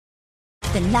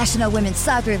The National Women's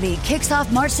Soccer League kicks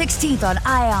off March 16th on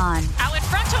ION. Out in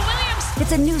front to Williams.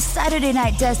 It's a new Saturday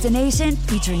night destination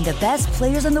featuring the best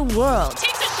players in the world.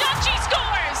 Takes a shot, she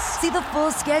scores! See the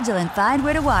full schedule and find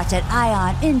where to watch at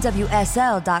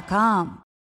IONNWSL.com.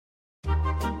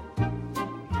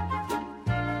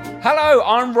 Hello,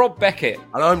 I'm Rob Beckett.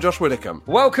 And I'm Josh Widdicombe.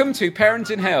 Welcome to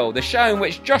Parent in Hell, the show in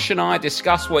which Josh and I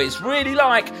discuss what it's really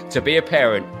like to be a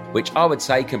parent, which I would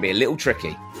say can be a little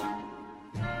tricky.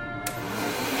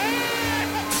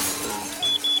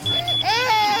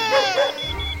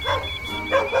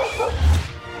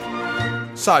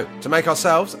 So, to make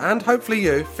ourselves, and hopefully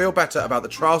you, feel better about the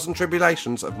trials and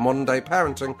tribulations of modern-day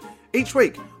parenting, each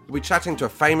week we'll be chatting to a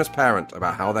famous parent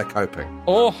about how they're coping.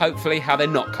 Or hopefully how they're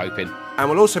not coping. And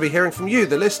we'll also be hearing from you,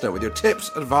 the listener, with your tips,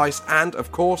 advice, and,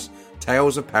 of course,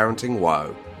 tales of parenting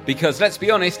woe. Because, let's be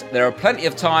honest, there are plenty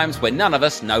of times when none of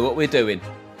us know what we're doing.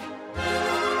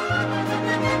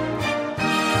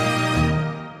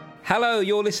 Hello,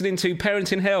 you're listening to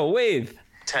Parent in Hell with...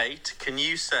 Tate, can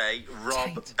you say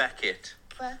Rob Tate. Beckett?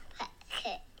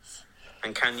 Beckett.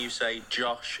 And can you say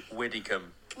Josh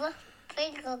Widdicombe? Well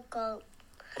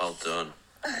done.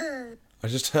 I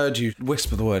just heard you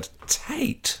whisper the word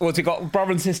Tate. What's it got?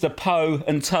 Brother and sister Poe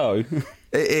and Toe.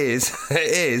 It is.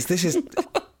 This is...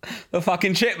 The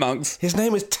fucking chipmunks. His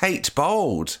name is Tate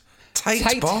Bold.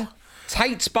 Tate Bold?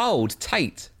 Tate's Bold.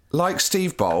 Tate. Like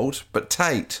Steve Bold, but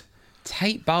Tate.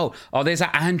 Tate Bold. Oh, there's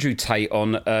that Andrew Tate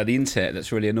on the internet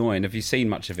that's really annoying. Have you seen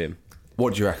much of him?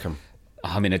 What do you reckon?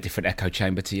 I'm in a different echo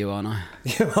chamber to you, aren't I?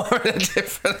 You are in a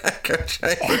different echo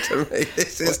chamber to me.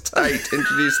 This is Tate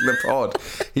introducing the pod.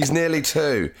 He's nearly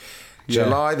 2. Yeah.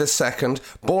 July the 2nd.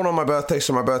 Born on my birthday,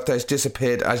 so my birthday's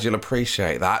disappeared, as you'll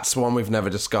appreciate. That's one we've never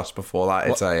discussed before.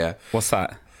 It's What's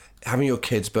that? having your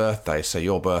kid's birthday, so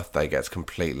your birthday gets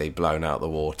completely blown out the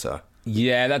water.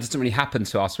 Yeah, that doesn't really happen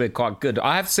to us. We're quite good.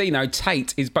 I have seen, though,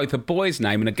 Tate is both a boy's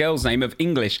name and a girl's name of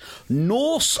English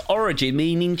Norse origin,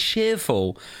 meaning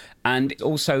cheerful. And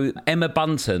also Emma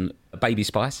Bunton, Baby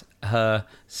Spice, her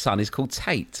son is called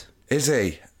Tate. Is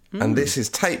he? And this is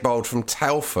Tate Bold from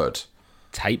Telford.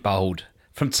 Tate Bold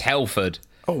from Telford.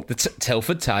 Oh. The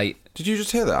Telford Tate. Did you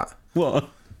just hear that? What?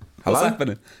 Hello? What's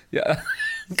happening? Yeah.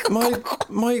 My.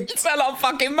 You sound like a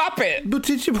fucking Muppet. But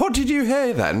what did you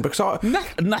hear then? Because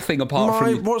Nothing apart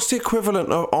from... What's the equivalent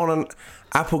on an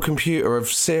Apple computer of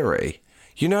Siri?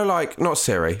 You know, like, not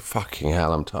Siri. Fucking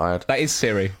hell, I'm tired. That is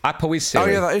Siri. Apple is Siri. Oh,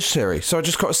 yeah, that is Siri. So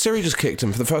Siri just kicked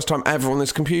him for the first time ever on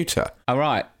this computer. All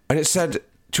right. And it said,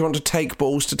 do you want to take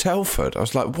balls to Telford? I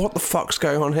was like, what the fuck's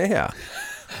going on here?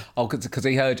 Oh, because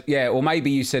he heard... Yeah, or maybe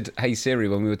you said, hey, Siri,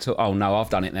 when we were talking... Oh, no, I've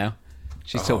done it now.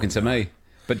 She's talking to me.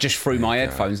 But just through my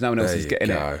headphones. No one else is getting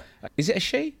it. Is it a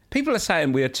she? People are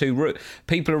saying we are too rude.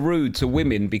 People are rude to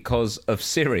women because of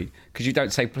Siri. Because you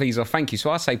don't say please or thank you.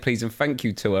 So I say please and thank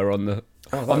you to her on the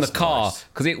car.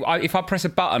 Because if I press a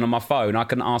button on my phone, I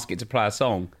can ask it to play a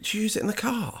song. Do you use it in the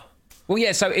car? Well,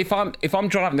 yeah, so if I'm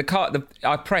driving the car,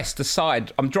 I press the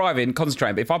side. I'm driving,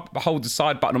 concentrating. But if I hold the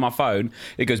side button on my phone,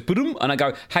 it goes boom, and I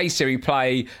go, "Hey Siri,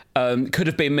 play Could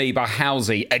Have Been Me by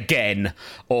Halsey again,"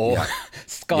 or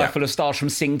Sky Full of Stars from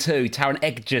Sing 2, Taron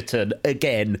Egerton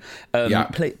again.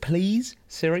 Please,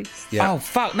 Siri. Yeah. Oh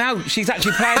fuck! Now she's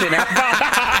actually playing it now.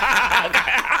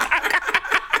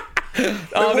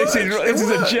 Oh, this is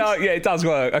a joke. Yeah, it does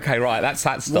work. Okay, right, that's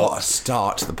that stop. What a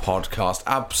start to the podcast.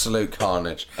 Absolute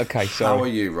carnage. Okay, sorry. How are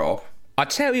you, Rob? I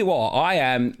tell you what,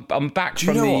 I'm back Do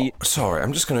from you know the... what? Sorry,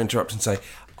 I'm just going to interrupt and say,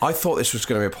 I thought this was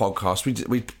going to be a podcast.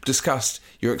 We discussed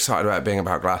you're excited about it being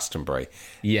about Glastonbury.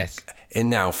 Yes. It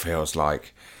now feels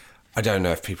like, I don't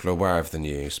know if people are aware of the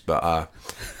news, but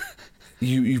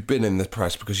you've been in the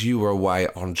press because you were away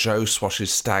on Joe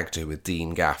Swash's Stag-Do with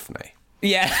Dean Gaffney.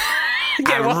 Yeah.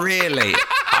 Really,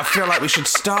 I feel like we should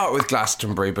start with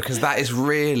Glastonbury because that is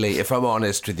really, if I'm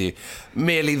honest with you,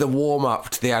 merely the warm-up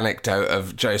to the anecdote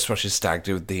of Joe Swash's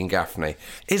Stag-Do with Dean Gaffney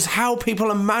is how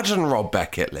people imagine Rob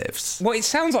Beckett lives. Well, it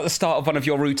sounds like the start of one of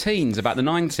your routines about the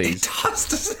 90s. It does,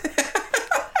 doesn't it?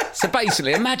 So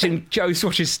basically, imagine Joe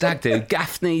Swash's Stag-Do,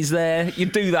 Gaffney's there. You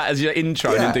do that as your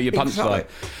intro and do your punchline.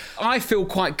 Exactly. I feel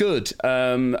quite good,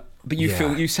 but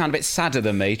you sound a bit sadder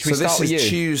than me. Should we start with you? So this is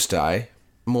Tuesday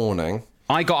morning.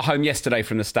 I got home yesterday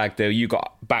from the Stag-Do. You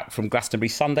got back from Glastonbury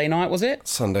Sunday night, was it?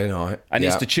 Sunday night. And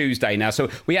it's the Tuesday now. So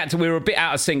we were a bit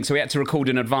out of sync, so we had to record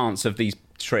in advance of these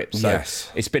trips. So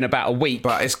yes. It's been about a week.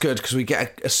 But it's good because we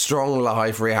get a strong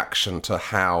live reaction to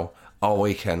how our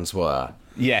weekends were.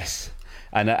 Yes.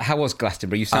 And how was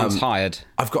Glastonbury? You sound tired.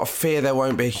 I've got a fear there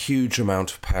won't be a huge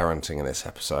amount of parenting in this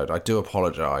episode. I do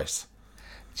apologise.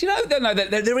 Do you know? No,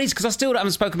 there is, because I still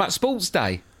haven't spoken about Sports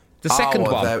Day. The second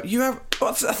one. You have...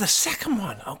 What's the second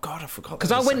one? Oh, God, I forgot.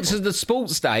 Because I went to the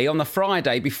sports day on the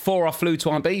Friday before I flew to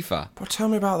Ibiza. Well, tell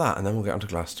me about that, and then we'll get on to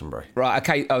Glastonbury. Right,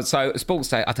 okay. Oh, so sports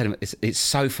day, I tell you, it's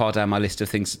so far down my list of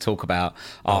things to talk about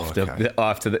after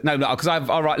the... No, because I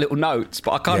write little notes,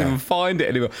 but I can't even find it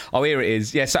anymore. Oh, here it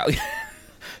is. Yeah, so...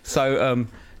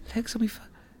 legs on me...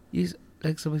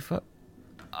 Legs on me...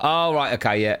 Oh, right,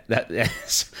 okay, yeah.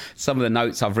 Some of the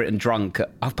notes I've written drunk.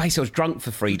 I was drunk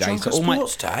for 3 days. Drunk at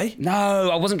sports day?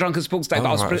 No, I wasn't drunk at sports day, but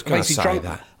I was basically drunk.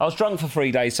 That. I was drunk for 3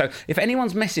 days. So if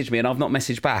anyone's messaged me and I've not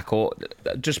messaged back, or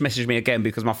just messaged me again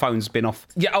because my phone's been off.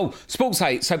 Yeah, sports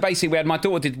day. So basically, my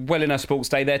daughter did well in her sports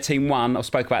day. Their team won. I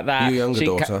spoke about that. Your younger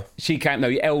daughter? She came,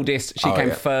 your eldest. She came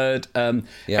third.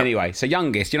 Anyway, so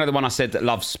youngest, the one I said that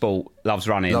loves sport, loves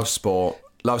running. Loves sport.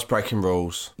 Loves breaking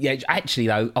rules. Yeah, actually,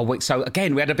 though, so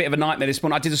again, we had a bit of a nightmare this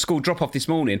morning. I did a school drop-off this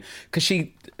morning because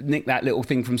she nicked that little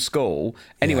thing from school.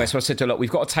 Anyway, so I said to her, look, we've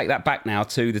got to take that back now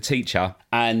to the teacher,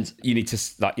 and you need to,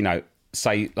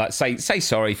 say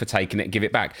sorry for taking it and give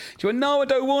it back. She went, no, I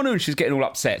don't want to, and she was getting all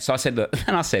upset. So I said, look,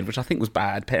 and I said, which I think was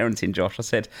bad parenting, Josh, I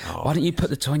said, why don't you put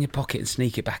the toy in your pocket and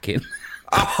sneak it back in?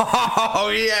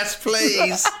 Oh, yes,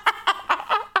 please.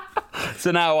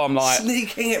 So now I'm like...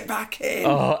 Sneaking it back in.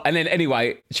 And then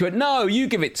anyway, she went, no, you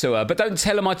give it to her, but don't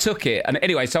tell them I took it. And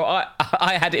anyway, so I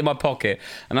had it in my pocket,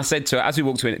 and I said to her, as we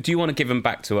walked in, do you want to give them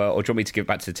back to her, or do you want me to give it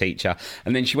back to the teacher?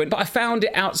 And then she went, but I found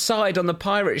it outside on the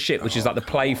pirate ship, which is like the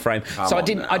play frame. So I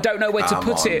don't know where to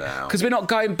put it, because we're not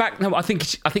going back. No, I think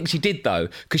she did, though,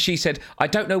 because she said, I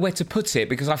don't know where to put it,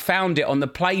 because I found it on the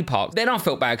play park. Then I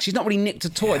felt bad, because she's not really nicked a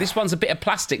toy. Yeah. This one's a bit of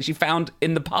plastic she found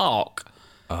in the park.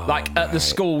 At the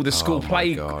school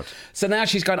play. God. So now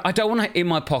she's going, I don't want it in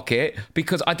my pocket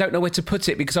because I don't know where to put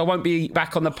it, because I won't be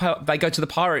back on they go to the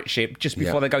pirate ship just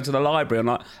before they go to the library on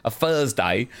like a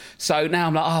Thursday. So now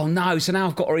I'm like, oh no. So now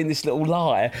I've got her in this little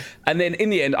lie. And then in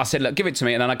the end, I said, look, give it to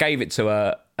me. And then I gave it to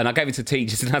her. And I gave it to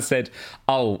teachers, and I said,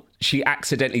 oh, she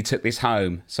accidentally took this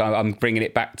home, so I'm bringing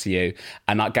it back to you.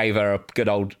 And I gave her a good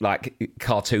old,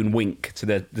 cartoon wink to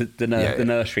the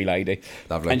nursery lady.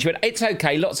 Lovely. And she went, it's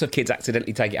okay, lots of kids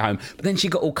accidentally take it home. But then she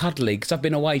got all cuddly, because I've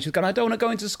been away. She was going, I don't want to go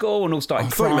into school, and all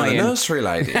started crying. I thought you meant the nursery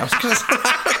lady. I was going to say,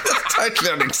 that's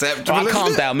totally unacceptable. Right,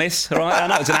 calm down, miss. All right, I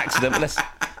know it was an accident, but let's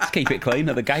keep it clean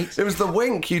at the gates. It was the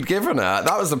wink you'd given her.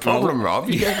 That was the problem, Rob.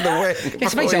 You gave her the wink.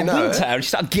 It's amazing. I winked at her and she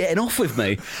started getting off with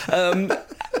me.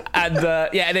 And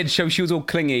then she was all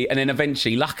clingy. And then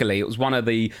eventually, luckily, it was one of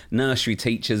the nursery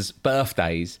teachers'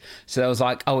 birthdays. So I was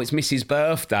like, oh, it's Mrs.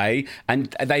 birthday.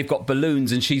 And they've got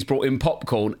balloons and she's brought in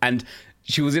popcorn. And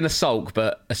she was in a sulk.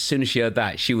 But as soon as she heard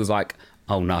that, she was like,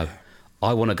 oh, no.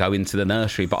 I want to go into the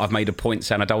nursery, but I've made a point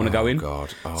saying I don't want to go in.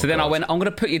 So then I went, I'm going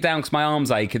to put you down because my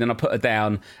arm's ache, and then I put her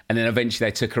down, and then eventually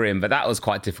they took her in. But that was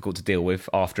quite difficult to deal with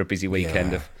after a busy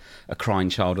weekend of a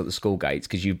crying child at the school gates,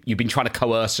 because you've been trying to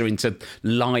coerce her into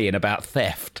lying about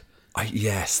theft.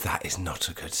 Yes, that is not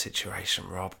a good situation,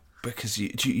 Rob. Because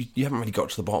you haven't really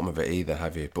got to the bottom of it either,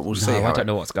 have you? But we'll see. I don't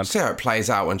know what's going to... See how it plays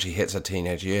out when she hits her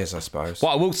teenage years, I suppose.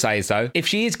 What I will say is, though, if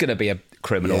she is going to be a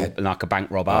criminal, like a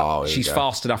bank robber, she's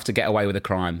fast enough to get away with a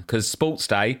crime. Because sports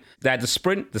day, they had the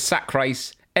sprint, the sack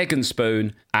race, egg and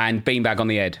spoon, and beanbag on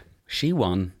the head. She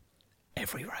won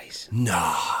every race.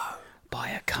 No. By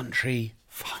a country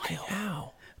mile.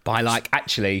 How? By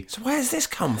actually... So where's this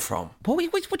come from? What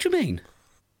do you mean?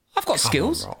 I've got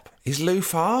skills. On, Rob. Is Lou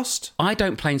fast? I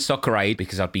don't play in Soccer Aid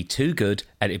because I'd be too good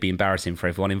and it'd be embarrassing for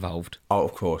everyone involved. Oh,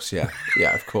 of course, yeah.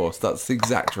 Yeah, of course. That's the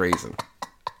exact reason.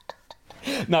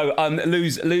 No,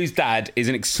 Lou's dad is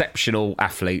an exceptional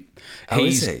athlete.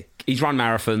 Is he? He's run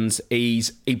marathons.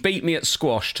 He beat me at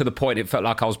squash to the point it felt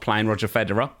like I was playing Roger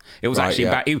Federer. It was actually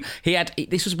bad. He had...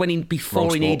 This was when he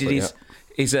needed his...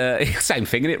 Is same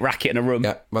thing, isn't it? Racket in a room.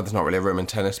 Yeah, well, there's not really a room in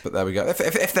tennis, but there we go.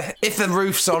 If the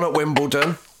roof's on at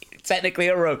Wimbledon... Technically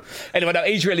a room. Anyway, no,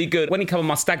 he's really good. When he came on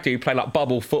my Stag-Do, he played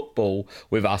bubble football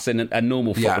with us and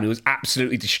normal football. And he was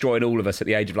absolutely destroying all of us at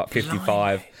the age of 55.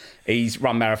 Blimey. He's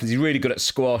run marathons. He's really good at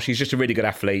squash. He's just a really good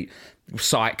athlete,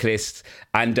 cyclist.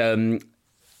 And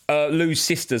Lou's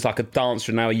sister's a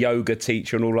dancer and now a yoga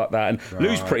teacher and all like that. And right.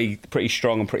 Lou's pretty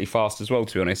strong and pretty fast as well,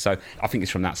 to be honest. So I think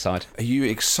it's from that side. Are you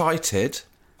excited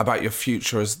about your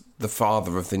future as the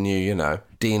father of the new,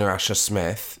 Dina Asher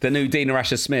Smith? The new Dina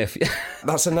Asher Smith.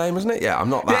 That's a name, isn't it? Yeah,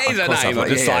 I'm not that. It is a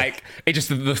name. It's just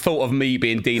the thought of me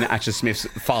being Dina Asher Smith's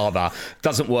father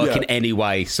doesn't work in any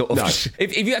way. Sort of. No.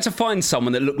 If you had to find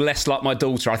someone that looked less like my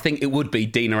daughter, I think it would be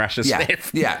Dina Asher Smith.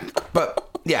 Yeah,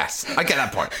 but yes, I get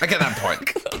that point.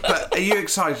 But are you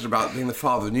excited about being the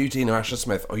father of the new Dina Asher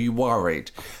Smith? Or are you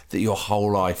worried that your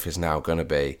whole life is now going to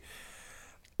be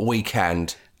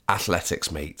weekend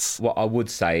athletics meets. What I would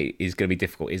say is going to be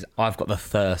difficult is I've got the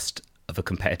thirst of a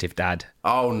competitive dad.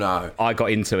 Oh, no. I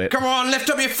got into it. Come on, lift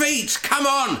up your feet. Come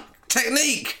on.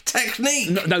 Technique.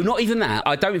 No, not even that.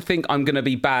 I don't think I'm going to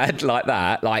be bad like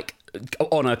that. Like,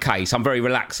 on a case, I'm very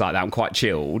relaxed like that. I'm quite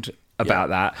chilled about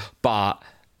that. But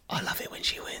I love it when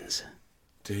she wins.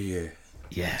 Do you?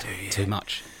 Yeah. Too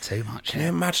much. Can you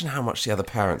imagine how much the other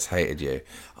parents hated you?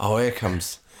 Oh, here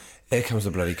comes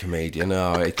the bloody comedian.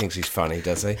 Oh, he thinks he's funny,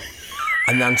 does he?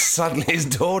 And then suddenly his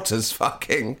daughter's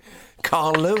fucking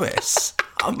Carl Lewis.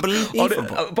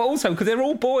 Unbelievable. But also, because they're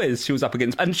all boys she was up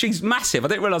against, and she's massive. I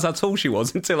didn't realise how tall she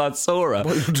was until I saw her.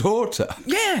 What, your daughter?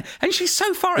 Yeah, and she's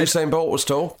so far. Usain Bolt was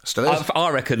tall. Still is.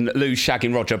 I reckon Lou's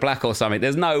shagging Roger Black or something.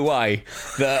 There's no way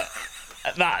that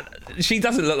she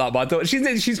doesn't look like my daughter.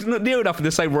 She's near enough in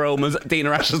the same realm as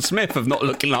Dina Asher-Smith of not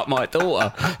looking like my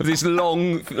daughter. Of this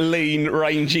long, lean,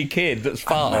 rangy kid that's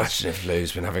fast. Imagine if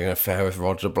Lou's been having an affair with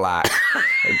Roger Black.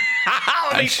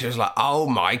 And she was like, oh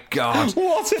my God,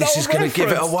 this is going to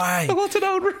give it away. What an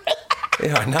old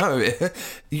Yeah, I know.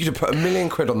 You could have put £1 million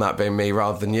on that being me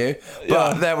rather than you.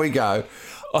 But there we go.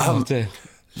 Oh, dear.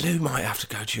 Lou might have to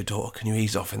go to your daughter. Can you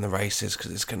ease off in the races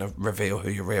because it's going to reveal who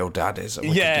your real dad is?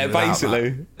 And Yeah,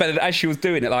 basically. But as she was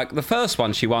doing it, like the first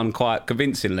one, she won quite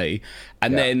convincingly,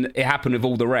 and then it happened with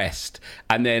all the rest.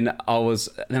 And then I was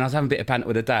having a bit of banter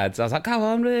with the dads. I was like, "Oh,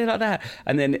 I'm really like that."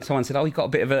 And then someone said, "Oh, you got a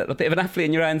bit of an athlete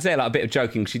in your hands there," like a bit of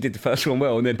joking. She did the first one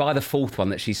well, and then by the fourth one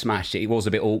that she smashed, it was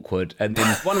a bit awkward. And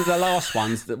then one of the last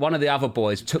ones, one of the other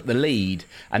boys took the lead,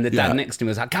 and the dad next to him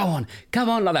was like, "Go on,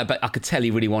 like that." But I could tell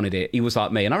he really wanted it. He was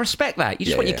like me, and I respect that. You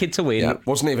just want your kid to win. Yeah.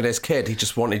 Wasn't even his kid. He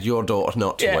just wanted your daughter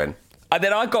not to win. And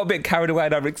then I got a bit carried away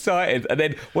and overexcited. And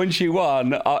then when she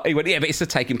won, he went, "Yeah, but it's the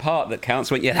taking part that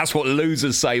counts." I went, "Yeah, that's what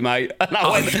losers say, mate." And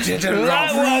I went, you didn't,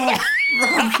 Rob,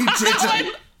 you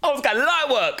didn't. I was going, light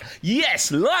work. Yes,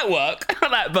 light work.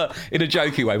 But in a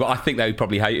jokey way. But I think they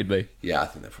probably hated me. Yeah, I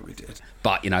think they probably did.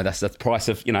 But, that's the price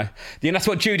of, that's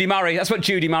what Judy Murray had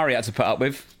to put up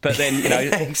with. But then,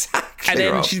 exactly. And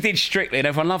then Rob. she did Strictly and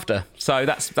everyone loved her. So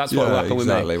that's what happened with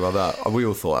me. Exactly. Well, we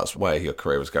all thought that's where your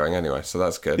career was going anyway, so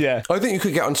that's good. Yeah. I think you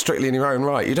could get on Strictly in your own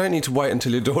right. You don't need to wait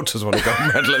until your daughters want a gold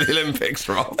medal at the Olympics,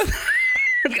 Rob.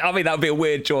 I mean, that would be a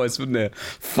weird choice, wouldn't it?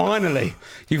 Finally,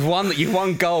 you've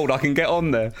won gold. I can get on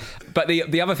there. But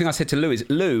the other thing I said to Lou is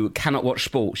Lou cannot watch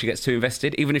sport. She gets too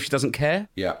invested, even if she doesn't care.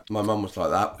 Yeah, my mum was like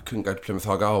that. We couldn't go to Plymouth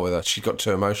Argyle with her. She got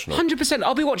too emotional. 100%.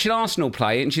 I'll be watching Arsenal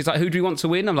play, and she's like, "Who do we want to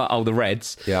win?" I'm like, "Oh, the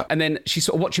Reds." Yeah. And then she's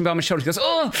sort of watching by my shoulder. She goes,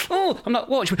 "Oh." I'm like,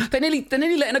 "What?" She went, They're nearly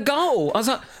letting a goal. I was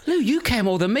like, "Lou, you care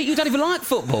more than me. You don't even like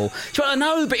football." She went, "I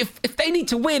know, but if they need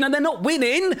to win and they're not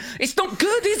winning, it's not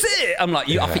good, is it?" I'm like,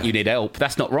 I think you need help.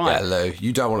 That's not right. Yeah, Lou,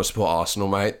 you don't want to support Arsenal,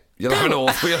 mate. You'll have an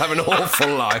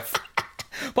awful life.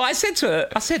 But I said to her,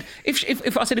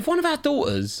 if one of our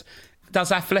daughters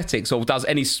does athletics or does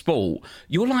any sport,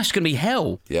 your life's going to be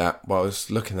hell. Yeah, well, it's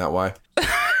looking that way.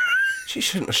 She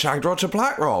shouldn't have shagged Roger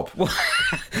Black, Rob. Well,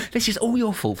 this is all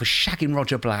your fault for shagging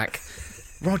Roger Black.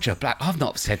 Roger Black. I've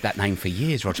not said that name for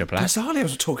years, Roger Black. Bizarrely, I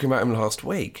was talking about him last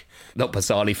week. Not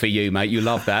bizarrely for you, mate. You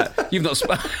love that. You've not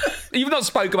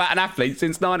spoke about an athlete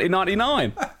since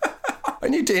 1999. I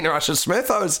knew Dina Asher-Smith.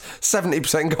 I was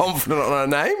 70% confident on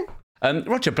her name.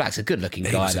 Roger Black's a good-looking guy,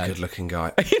 He was though. a good-looking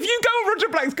guy. If you go on Roger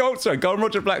Black's go on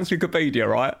Roger Black's Wikipedia,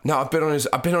 right? No, I've been on his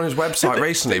website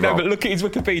recently, No, Rob. but look at his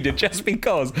Wikipedia, just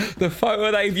because the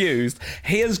photo they've used,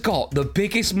 he has got the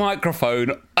biggest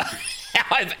microphone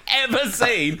I've ever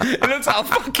seen. It looks like a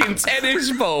fucking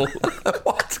tennis ball.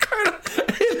 What's going on?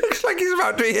 He looks like he's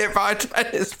about to be hit by a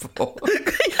tennis ball.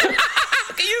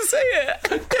 Can you see it?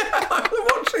 Yeah, I'm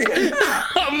watching it.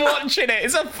 I'm watching it.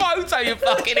 It's a photo, you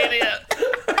fucking idiot.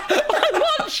 I'm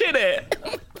watching it.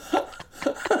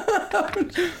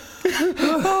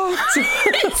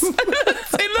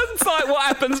 It looks like what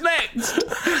happens next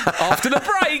after the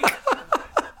break.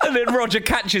 And then Roger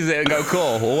catches it and go,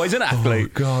 "Cool, always an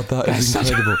athlete." Oh, God, that is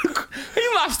incredible.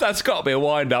 That's got to be a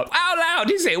wind-up. How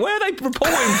loud is it? Where are they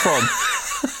reporting from?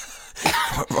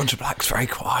 Roger Black's very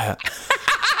quiet.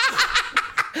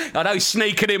 I know he's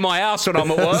sneaking in my house when I'm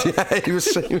at work. Yeah, he was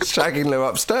shagging Lou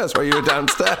upstairs while you were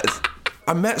downstairs.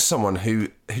 I met someone who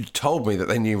told me that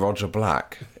they knew Roger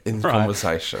Black in the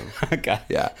conversation. Okay.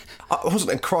 Yeah. I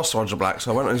wasn't across Roger Black,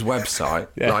 so I went on his website.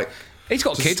 Yeah. He's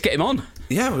got kids, get him on.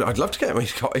 Yeah, I'd love to get him.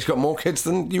 He's got more kids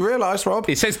than you realise, Rob.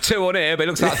 It says 2 on here, but it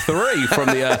looks like 3 from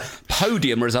the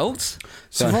podium results.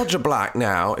 So Roger Black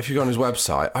now, if you go on his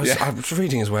website, I was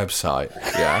reading his website,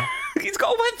 yeah. He's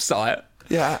got a website?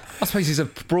 Yeah. I suppose he's a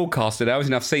broadcaster now,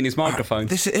 isn't he? I've seen his microphone.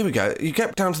 Here we go. You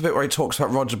get down to the bit where he talks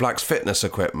about Roger Black's fitness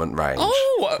equipment range.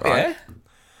 Oh, right? yeah.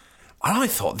 And I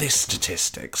thought, this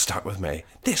statistic stuck with me.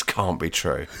 This can't be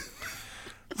true.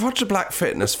 Roger Black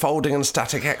Fitness folding and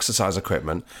static exercise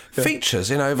equipment features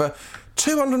in over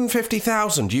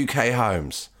 250,000 UK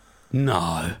homes.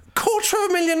 No.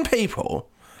 250,000 people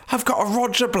have got a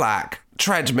Roger Black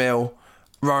treadmill,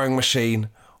 rowing machine,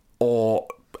 or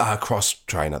a cross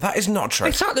trainer. That is not true.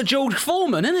 It's like the George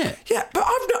Foreman, isn't it? Yeah, but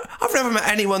I've never met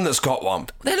anyone that's got one.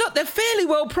 They're fairly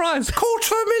well priced.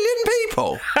 250,000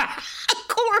 people. That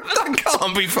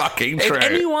can't be fucking true. If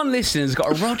anyone listening has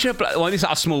got a Roger Black... Well, this is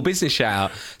a small business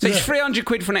shout out. So it's 300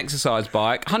 quid for an exercise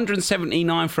bike,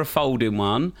 179 for a folding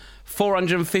one,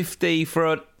 450 for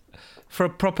a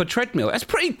proper treadmill.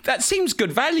 That seems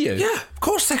good value. Yeah, of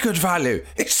course they're good value.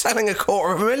 He's selling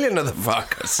 250,000 of the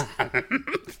fuckers.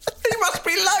 He must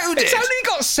be loaded. It's only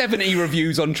got 70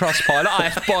 reviews on Trustpilot.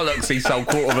 That's bollocks, he sold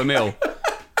 250,000.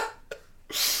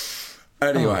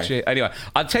 Anyway,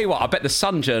 I'll tell you what, I bet the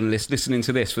Sun journalist listening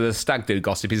to this for the Stag-Do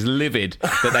gossip is livid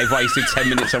that they've wasted 10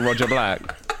 minutes on Roger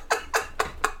Black.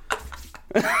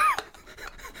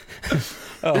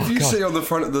 If you see on the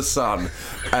front of the Sun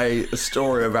a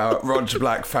story about Roger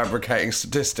Black fabricating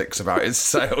statistics about his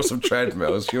sales of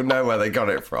treadmills, you'll know where they got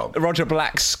it from. Roger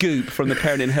Black scoop from the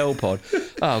Parenting Hell pod.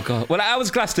 Oh God! Well, that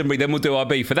was Glastonbury. Then we'll do our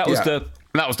beef. But that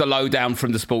was the lowdown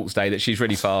from the sports day that she's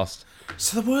really fast.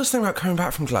 So the worst thing about coming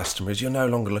back from Glastonbury is you're no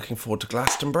longer looking forward to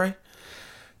Glastonbury.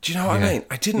 Do you know what I mean?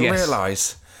 I didn't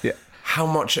realise how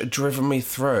much it had driven me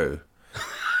through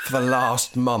for the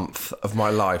last month of my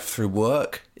life through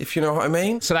work, if you know what I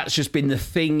mean. So that's just been the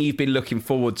thing you've been looking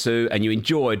forward to and you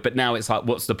enjoyed, but now it's like,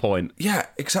 what's the point? Yeah,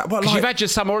 exactly. Well, because you've had your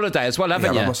summer holiday as well,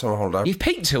 haven't you? I've had my summer holiday. You've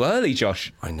peaked too early,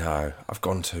 Josh. I know. I've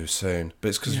gone too soon. But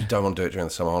it's because you don't want to do it during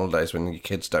the summer holidays when your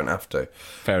kids don't have to.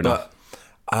 Fair enough.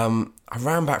 But I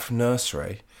ran back from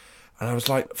nursery and I was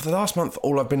like, for the last month,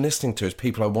 all I've been listening to is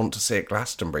people I want to see at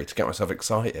Glastonbury to get myself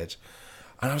excited.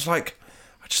 And I was like,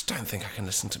 I just don't think I can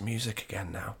listen to music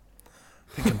again now.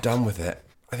 I think I'm done with it.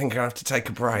 I think I have to take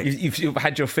a break. You've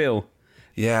had your fill.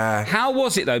 Yeah. How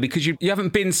was it, though? Because you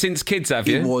haven't been since kids, have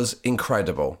you? It was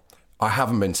incredible. I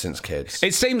haven't been since kids.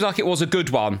 It seems like it was a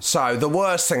good one. So the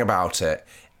worst thing about it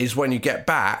is when you get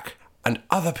back and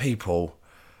other people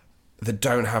that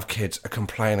don't have kids are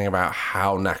complaining about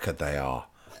how knackered they are.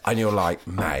 And you're like,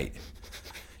 mate,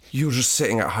 you're just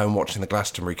sitting at home watching the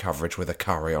Glastonbury coverage with a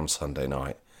curry on Sunday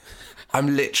night.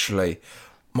 I'm literally...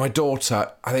 My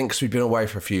daughter, I think because we'd been away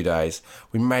for a few days,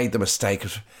 we made the mistake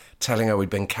of telling her we'd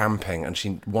been camping and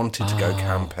she wanted to go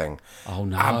camping. Oh,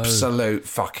 no. Absolute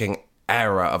fucking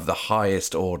error of the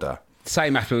highest order.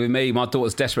 Same happened with me. My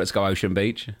daughter's desperate to go Ocean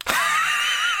Beach.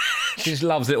 She just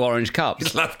loves little orange cups.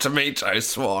 She's love tomato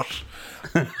swash.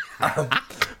 She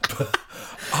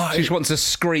just wants to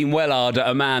scream well hard at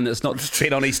a man that's not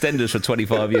been on EastEnders for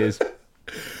 25 years.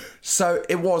 So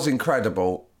it was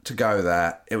incredible to go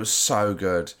there. It was so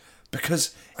good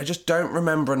because I just don't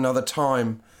remember another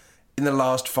time in the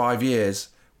last 5 years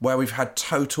where we've had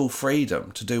total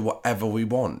freedom to do whatever we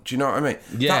want. Do you know what I mean?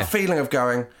 Yeah. That feeling of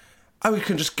going, oh, we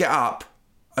can just get up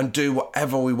and do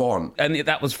whatever we want. And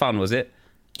that was fun, was it?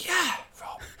 Yeah,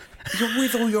 Rob. You're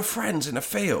with all your friends in a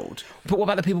field. But what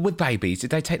about the people with babies? Did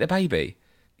they take the baby?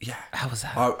 Yeah. How was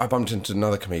that? I bumped into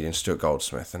another comedian, Stuart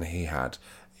Goldsmith, and he had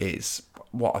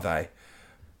what are they?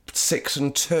 6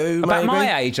 and 2, about maybe?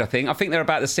 my age, I think. I think they're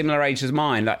about the similar age as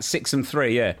mine, like 6 and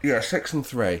 3, yeah. Yeah, 6 and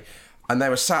 3. And they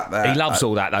were sat there. He loves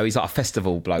all that, though. He's like a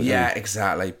festival bloke. Yeah,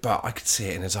 exactly. But I could see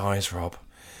it in his eyes, Rob.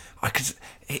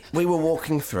 We were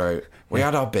walking through. We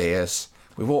had our beers.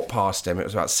 We walked past him. It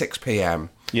was about 6 p.m.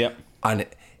 Yep. And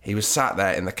he was sat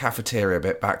there in the cafeteria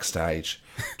bit backstage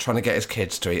trying to get his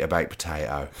kids to eat a baked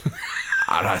potato.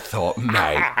 And I thought,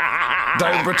 mate,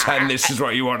 don't pretend this is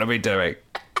what you want to be doing.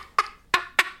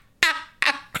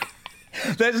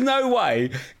 There's no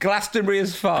way Glastonbury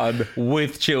is fun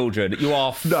with children. You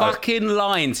are fucking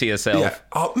lying to yourself. Yeah.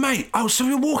 Oh, mate. Oh, so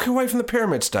you're walking away from the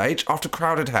pyramid stage after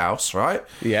Crowded House, right?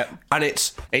 Yeah. And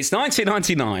it's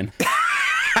 1999.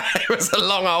 It was a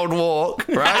long old walk,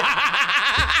 right?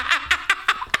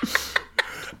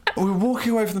 We were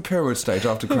walking away from the pyramid stage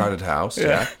after Crowded House,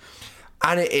 yeah.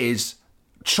 And it is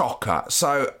chocker.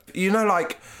 So, you know,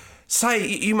 like... Say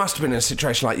you must have been in a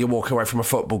situation like you're walking away from a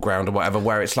football ground or whatever,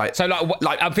 where it's like... So,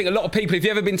 like I think a lot of people, if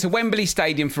you've ever been to Wembley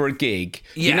Stadium for a gig,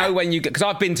 you know when you get... Because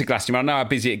I've been to Glastonbury, I know how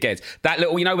busy it gets. That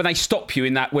little, you know, when they stop you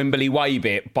in that Wembley Way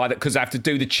bit, because they have to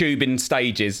do the tubing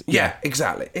stages. Yeah,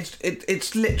 exactly.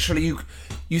 It's literally,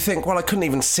 you think, well, I couldn't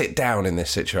even sit down in this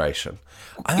situation.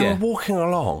 And then we're walking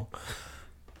along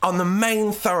on the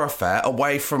main thoroughfare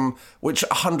away from which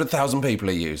 100,000 people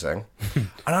are using.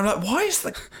 And I'm like, why is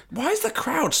the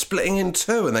crowd splitting in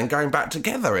two and then going back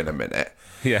together in a minute?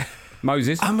 Yeah.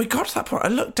 Moses. And we got to that point. I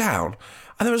looked down,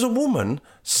 and there was a woman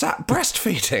sat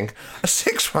breastfeeding a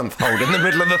 6-month-old in the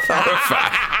middle of the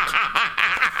thoroughfare.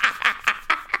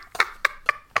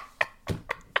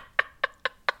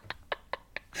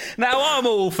 Now, I'm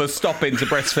all for stopping to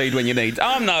breastfeed when you need.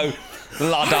 I'm no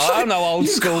ludder. I'm no old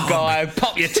school guy.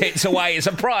 Pop your tits away. It's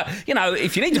a you know,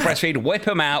 if you need to breastfeed, whip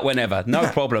them out whenever. No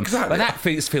problem. Exactly. But that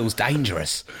feels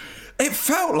dangerous. It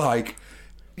felt like,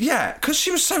 because she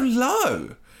was so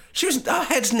low. Her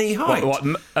head's knee height. What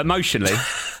emotionally?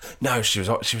 No, she was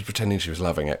pretending she was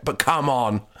loving it. But come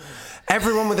on.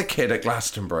 Everyone with a kid at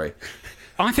Glastonbury.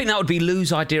 I think that would be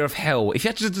Lou's idea of hell. If you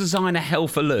had to design a hell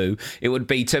for Lou, it would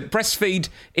be to breastfeed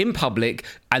in public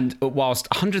and whilst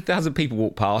 100,000 people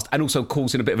walk past and also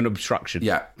causing a bit of an obstruction.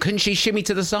 Yeah. Couldn't she shimmy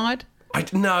to the side?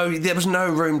 No, there was no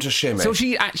room to shimmy. So was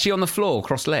she actually on the floor,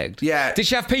 cross-legged? Yeah. Did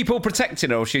she have people protecting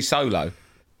her or was she solo?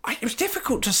 It was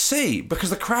difficult to see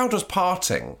because the crowd was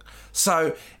parting.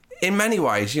 So in many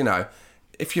ways, you know,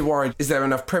 if you're worried, is there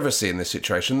enough privacy in this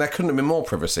situation? There couldn't have been more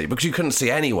privacy because you couldn't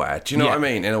see anywhere. Do you know what I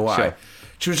mean? In a way. Sure.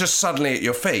 She was just suddenly at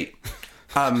your feet,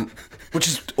 which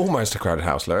is almost a Crowded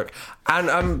House lyric.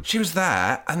 And she was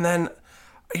there, and then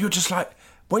you were just like,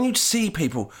 when you'd see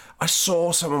people, I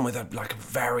saw someone with a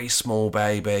very small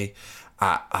baby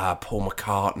at Paul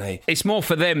McCartney. It's more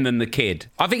for them than the kid.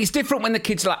 I think it's different when the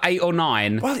kid's like 8 or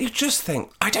 9. Well, you just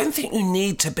think, I don't think you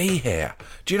need to be here.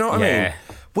 Do you know what I mean?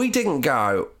 We didn't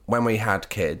go when we had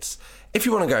kids. If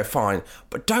you want to go, fine,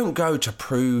 but don't go to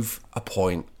prove a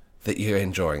point that you're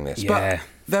enjoying this. Yeah. But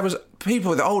there was people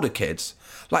with older kids,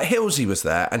 like Hilsey was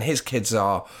there, and his kids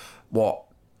are,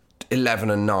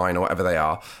 11 and 9 or whatever they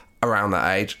are, around that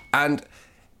age, and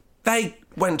they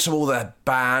went to all their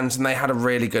bands and they had a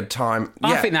really good time.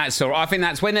 I think that's all right. I think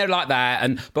that's when they're like that,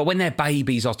 but when they're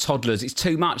babies or toddlers, it's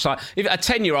too much. Like, if a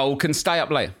 10-year-old can stay up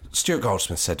late. Stuart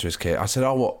Goldsmith said to his kid, I said,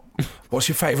 what's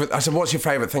your favourite? I said, what's your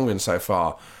favourite thing been so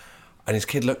far? And his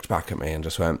kid looked back at me and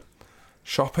just went,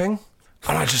 shopping?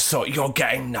 And I just thought, you're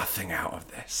getting nothing out of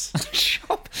this.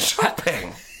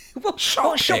 Shopping? What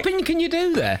shopping can you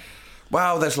do there?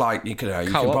 Well, there's you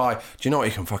can buy... Do you know what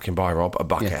you can fucking buy, Rob? A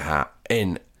bucket hat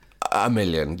in $1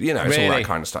 million. You know, it's all that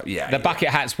kind of stuff. Yeah. The bucket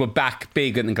hats were back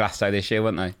big in Glasgow this year,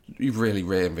 weren't they? You've really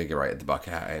reinvigorated the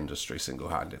bucket hat industry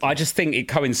single-handedly. I just think it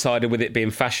coincided with it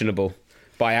being fashionable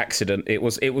by accident. It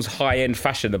was high-end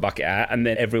fashion, the bucket hat, and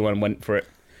then everyone went for it.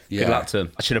 Yeah. Good luck to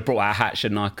them. I should have brought out a hat,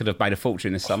 shouldn't I? Could have made a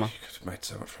fortune this summer. You could have made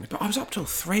so much money. But I was up till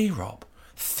 3, Rob.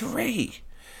 3.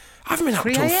 I haven't been up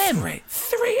 3 till a.m. 3.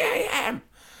 3 a.m.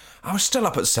 I was still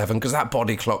up at 7 because that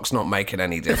body clock's not making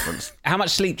any difference. How much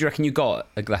sleep do you reckon you got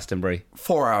at Glastonbury?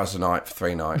 4 hours a night for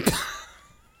 3 nights.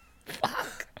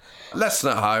 Fuck. Less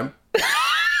than at home.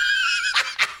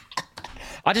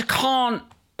 I just can't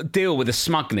deal with the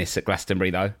smugness at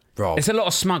Glastonbury, though. Rob. There's a lot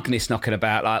of smugness knocking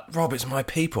about. Rob, it's my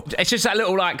people. It's just that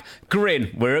little,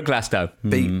 grin. We're at Glasgow.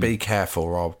 Be careful,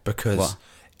 Rob, because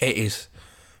it is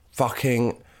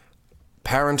fucking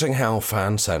parenting hell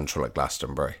fan central at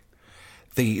Glastonbury.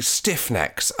 The stiff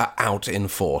necks are out in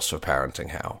force for parenting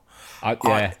hell.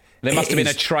 There must have been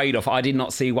a trade-off. I did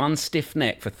not see one stiff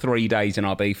neck for 3 days in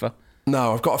Ibiza.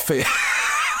 No, I've got a feel...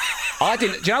 I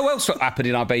didn't... Do you know what else happened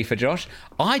in Ibiza, Josh?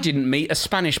 I didn't meet a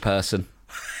Spanish person.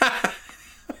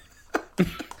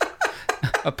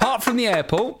 Apart from the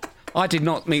airport, I did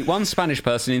not meet one Spanish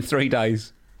person in 3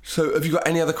 days. So have you got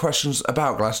any other questions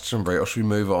about Glastonbury, or should we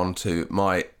move on to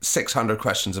my 600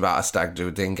 questions about a stag-do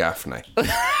with Dean Gaffney?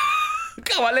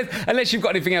 Go on, unless you've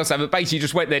got anything else. But basically, you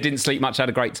just went there, didn't sleep much, had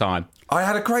a great time. I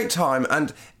had a great time,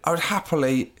 and I would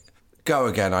happily go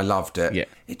again. I loved it. Yeah.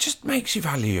 It just makes you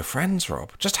value your friends,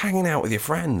 Rob. Just hanging out with your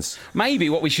friends. Maybe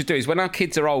what we should do is when our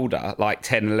kids are older, like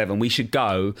 10 and 11, we should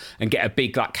go and get a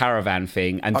big caravan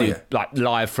thing and do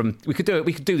live from... We could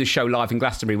do the show live in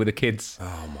Glastonbury with the kids.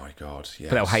 Oh my God, yes.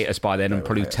 But they'll hate us by then and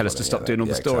probably tell us to stop doing all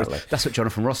the stories. Exactly. That's what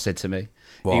Jonathan Ross said to me.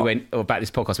 What? He went about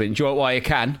this podcast, enjoy it while you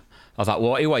can. I was like,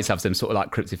 well, he always has them sort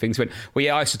of cryptic things. He went, well,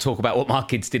 yeah, I used to talk about what my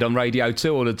kids did on radio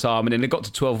too all the time, and then it got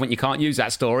to 12 when you can't use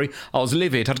that story. I was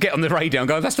livid. I'd get on the radio and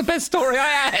go, that's the best story I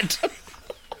had.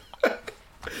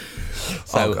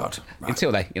 So, oh God! Right.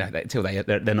 Until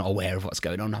they're not aware of what's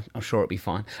going on, I'm sure it'll be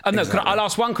fine. Exactly. I'll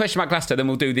ask one question about Glasgow, then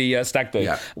we'll do the Stag-Do.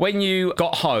 Yeah. When you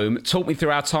got home, talk me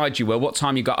through how tired you were, what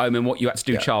time you got home, and what you had to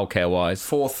do childcare wise.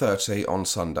 4:30 on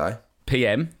Sunday.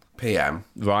 PM.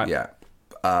 Right. Yeah.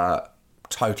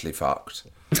 Totally fucked.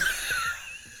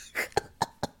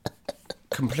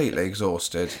 Completely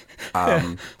exhausted.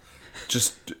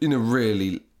 Just in a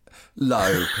really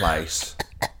low place.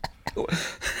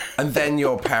 and then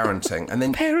you're parenting, and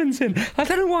then Parenting. I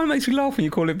don't know why it makes me laugh when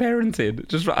you call it parenting.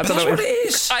 Just I don't that's know what it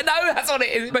is. I know that's what it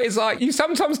is, but it's like you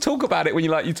sometimes talk about it when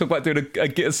you talk about doing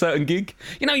a certain gig.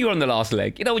 You know, you're on the last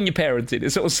leg. You know, when you're parenting, it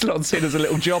sort of slots in as a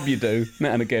little job you do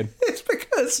now and again. It's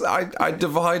because I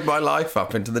divide my life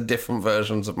up into the different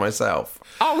versions of myself.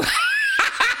 Oh.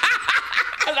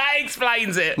 That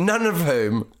explains it. None of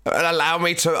whom allow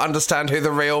me to understand who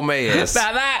the real me is.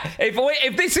 Now that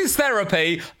if this is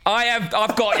therapy,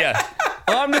 I've got you.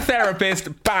 I'm the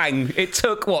therapist. Bang! It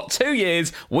took 2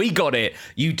 years. We got it.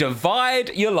 You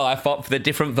divide your life up for the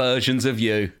different versions of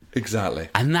you. Exactly.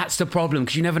 And that's the problem,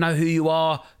 because you never know who you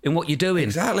are in what you're doing.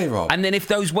 Exactly, Rob. And then if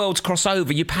those worlds cross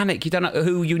over, you panic. You don't know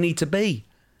who you need to be.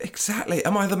 Exactly.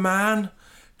 Am I the man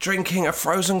drinking a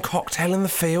frozen cocktail in the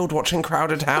field, watching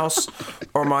Crowded House?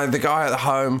 Or am I the guy at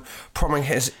home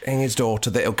promising his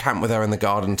daughter that he'll camp with her in the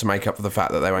garden to make up for the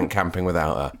fact that they went camping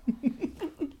without her?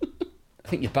 I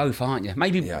think you're both, aren't you?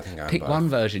 Maybe I think I am pick both. one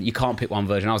version. You can't pick one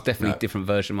version. I was definitely a different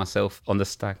version myself on the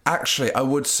Stag. Actually, I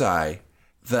would say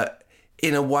that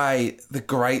in a way, the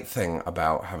great thing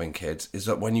about having kids is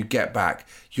that when you get back,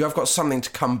 you have got something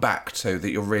to come back to that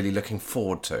you're really looking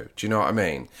forward to. Do you know what I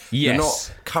mean? Yes. You're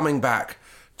not coming back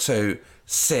to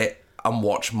sit and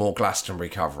watch more Glastonbury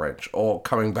coverage, or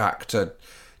coming back to...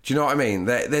 Do you know what I mean?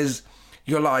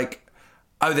 You're like,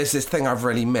 oh, there's this thing I've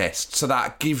really missed. So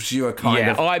that gives you a kind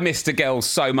of... Yeah, I missed the girls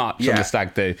so much on the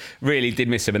Stag-Do. Really did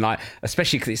miss them. And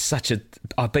especially because it's such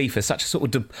Ibiza, such a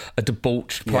sort of a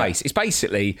debauched place. Yeah. It's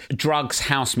basically drugs,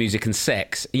 house music and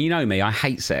sex. You know me, I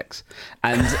hate sex.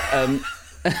 And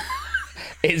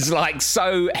it's like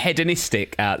so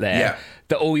hedonistic out there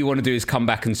that all you want to do is come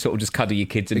back and sort of just cuddle your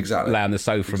kids and lay on the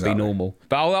sofa and be normal.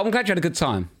 But I'm glad you had a good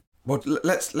time. Well,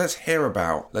 let's hear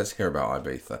about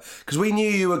Ibiza, because we knew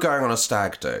you were going on a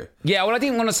Stag-Do. Yeah, well, I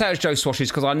didn't want to say it was Joe Swash's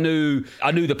because I knew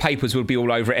the papers would be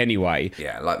all over it anyway.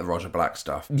 Yeah, like the Roger Black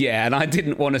stuff. Yeah, and I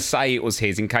didn't want to say it was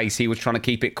his in case he was trying to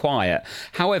keep it quiet.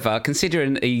 However,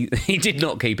 considering he did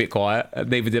not keep it quiet,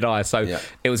 neither did I, so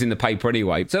it was in the paper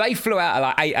anyway. So they flew out at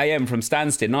like 8 a.m. from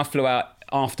Stansted, and I flew out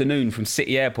afternoon from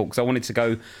City Airport because I wanted to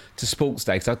go to Sports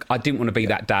Day, because I didn't want to be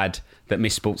that dad that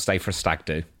missed Sports Day for a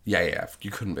Stag-Do. Yeah,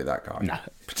 you couldn't be that guy. No.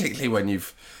 Particularly when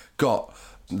you've got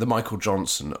the Michael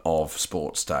Johnson of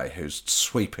Sports Day who's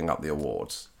sweeping up the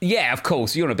awards. Yeah, of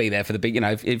course. You want to be there for the big... You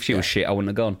know, if she was shit, I wouldn't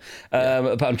have gone.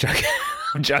 But I'm joking.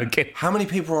 I'm joking. How many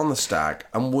people were on the Stag?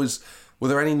 And were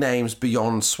there any names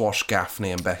beyond Swash,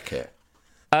 Gaffney and Beckett?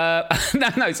 No.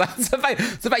 So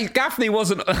Gaffney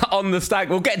wasn't on the Stag.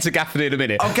 We'll get to Gaffney in a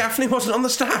minute. Oh, Gaffney wasn't on the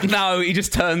Stag? No, he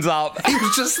just turns up. He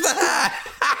was just there.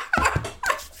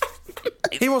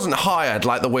 He wasn't hired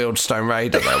like the Wealdstone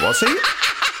Raider, though, was he?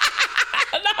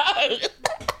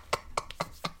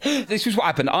 No. This was what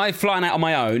happened. I flying out on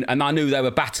my own, and I knew they were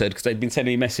battered because they'd been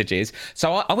sending me messages.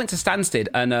 So I went to Stansted,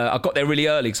 and I got there really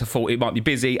early because I thought it might be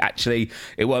busy. Actually,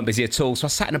 it weren't busy at all. So I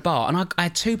sat in a bar, and I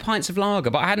had 2 pints of lager,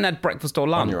 but I hadn't had breakfast or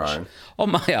lunch. On your own?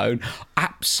 On my own.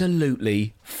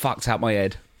 Absolutely fucked out my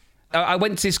head. I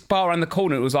went to this bar around the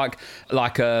corner. It was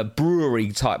like a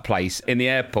brewery type place in the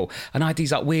airport, and I had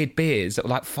these like weird beers that were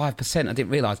like 5%. I didn't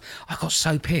realise. I got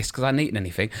so pissed because I hadn't eaten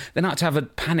anything. Then I had to have a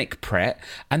panic pret,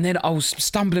 and then I was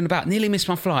stumbling about, nearly missed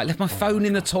my flight, left my phone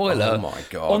in the toilet. Oh my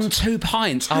God. On 2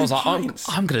 pints. I was like, I'm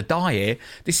going to die here.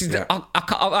 This is I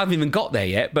haven't even got there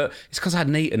yet, but it's because I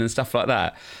hadn't eaten and stuff like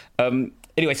that.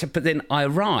 Anyway, but then I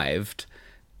arrived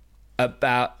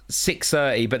about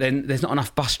 6:30, but then there's not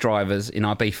enough bus drivers in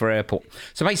Ibiza airport.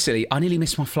 So basically, I nearly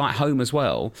missed my flight home as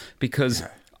well because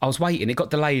I was waiting. It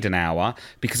got delayed an hour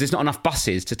because there's not enough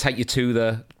buses to take you to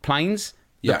the planes.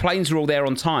 The planes were all there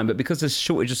on time, but because there's a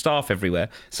shortage of staff everywhere.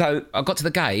 So I got to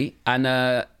the gate and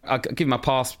I give him my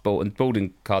passport and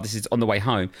boarding card. This is on the way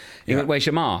home. He went, "Where's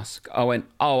your mask?" I went,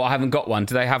 "Oh, I haven't got one.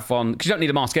 Do they have one?" Because you don't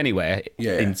need a mask anywhere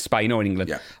in Spain or in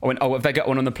England. I went, "Oh, have they got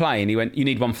one on the plane?" He went, "You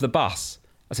need one for the bus."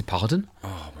 I said, "Pardon?"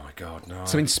 Oh, my God, no.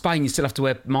 So in Spain, you still have to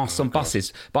wear masks on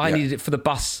buses. But I needed it for the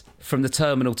bus from the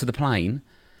terminal to the plane.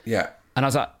 Yeah. And I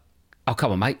was like, "Oh,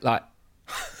 come on, mate. Like,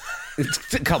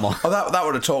 come on." Oh, that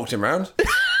would have talked him round.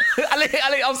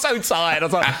 I was so tired. I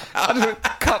was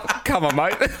like, come on,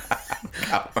 mate.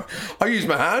 I used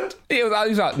my hand. He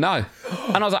was like, "No."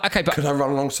 And I was like, "Okay, but..." Could I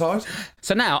run alongside?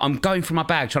 So now I'm going through my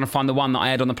bag trying to find the one that I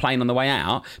had on the plane on the way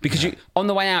out. Because on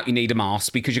the way out, you need a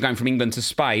mask because you're going from England to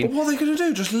Spain. But what are they going to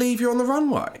do? Just leave you on the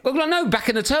runway? Well, no, back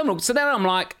in the terminal. So then I'm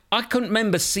like, I couldn't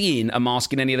remember seeing a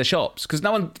mask in any of the shops because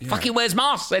no one fucking wears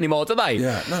masks anymore, do they?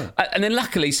 Yeah, no. And then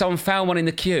luckily someone found one in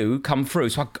the queue, come through.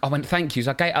 So I went, "Thank you."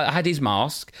 So I had his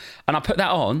mask and I put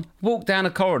that on, walked down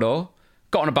a corridor,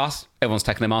 got on a bus. Everyone's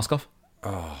taking their mask off.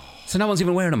 Oh. So no one's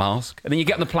even wearing a mask. And then you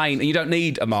get on the plane and you don't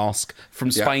need a mask from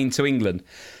Spain to England.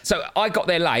 So I got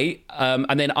there late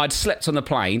and then I'd slept on the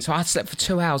plane. So I'd slept for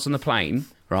 2 hours on the plane,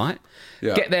 right?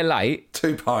 Yeah. Get there late.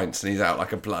 2 pints and he's out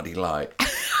like a bloody light.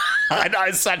 I know,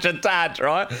 it's such a dad,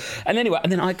 right? And anyway,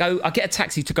 and then I get a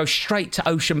taxi to go straight to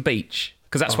Ocean Beach,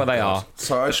 because that's where they are.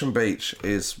 So Ocean Beach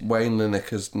is Wayne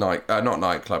Lineker's not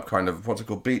nightclub, kind of, what's it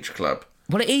called, beach club?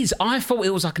 Well, it is. I thought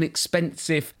it was like an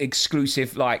expensive,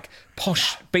 exclusive, like,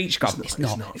 posh beach club. It's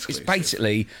not. It's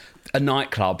basically a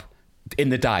nightclub in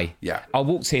the day. Yeah. I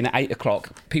walked in at 8 o'clock.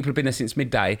 People have been there since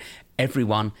midday.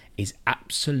 Everyone is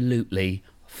absolutely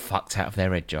fucked out of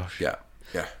their head, Josh. Yeah,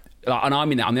 yeah. Like, and I'm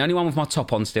in there. I'm the only one with my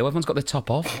top on still. Everyone's got their top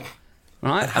off.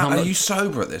 Right? And are you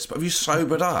sober at this? But have you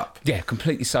sobered up? Yeah,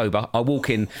 completely sober. I walk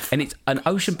in, and it's an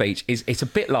Ocean Beach. It's a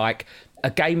bit like a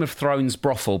Game of Thrones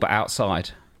brothel, but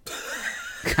outside.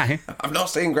 Okay. I've not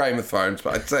seen Game of Thrones,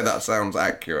 but I'd say that sounds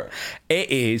accurate.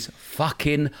 It is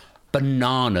fucking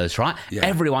bananas, right? Yeah.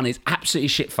 Everyone is absolutely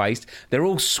shit-faced. They're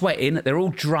all sweating. They're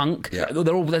all drunk. Yeah.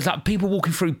 There's like people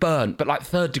walking through burnt, but like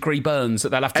third-degree burns that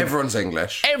they'll have to... Everyone's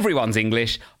English. Everyone's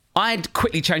English. I'd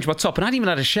quickly changed my top, and I hadn't even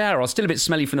had a shower. I was still a bit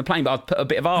smelly from the plane, but I'd put a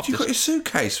bit of after. You got your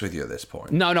suitcase with you at this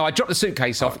point? No, I dropped the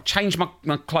suitcase off, changed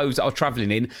my clothes that I was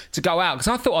travelling in to go out, because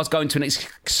I thought I was going to an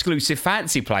exclusive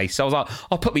fancy place. So I was like,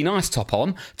 I'll put my nice top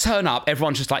on, turn up,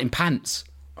 everyone's just like in pants.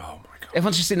 Oh, my God.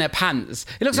 Everyone's just in their pants.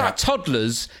 It looks like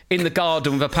toddlers in the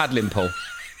garden with a paddling pool.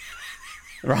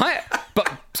 Right? But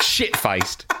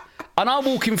shit-faced. And I'm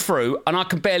walking through, and I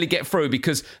can barely get through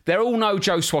because there all know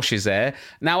Joe Swashes there.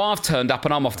 Now I've turned up,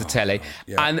 and I'm off the telly.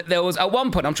 Yeah. And there was, at one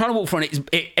point, I'm trying to walk through, and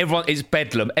it's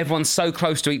bedlam. Everyone's so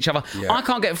close to each other. Yeah. I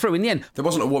can't get through. In the end, There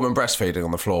wasn't a woman breastfeeding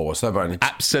on the floor, was there?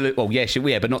 absolutely. Well,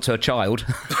 yeah, but not to a child.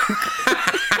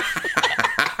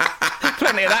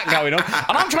 Plenty of that going on.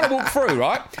 And I'm trying to walk through,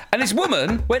 right? And this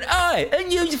woman went, "Hey,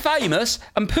 aren't you famous?"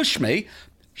 and pushed me.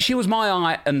 She was my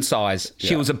height and size.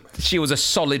 She was a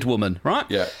solid woman, right?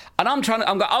 Yeah. And I'm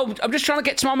just trying to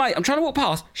get to my mate. I'm trying to walk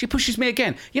past. She pushes me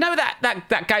again. You know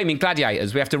that game in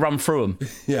Gladiators, we have to run through them.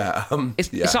 Yeah.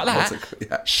 It's like that.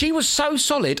 Yeah. She was so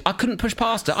solid, I couldn't push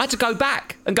past her. I had to go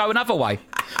back and go another way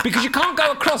because you can't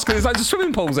go across because there's loads of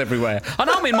swimming pools everywhere. And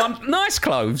I'm in my nice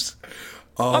clothes.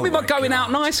 Oh, I'm in my going out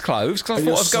nice clothes because I thought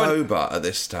I was going sober at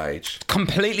this stage.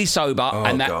 completely sober,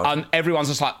 and everyone's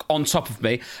just like on top of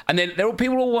me. And then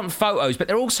people all want photos, but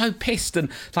they're all so pissed and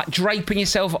like draping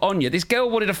yourself on you. This girl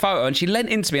wanted a photo, and she leant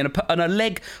into me, and her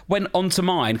leg went onto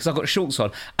mine because I've got shorts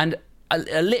on, and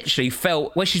I literally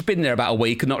felt, where she's been there about a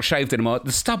week and not shaved anymore,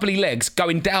 the stubbly legs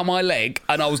going down my leg,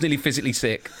 and I was nearly physically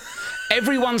sick.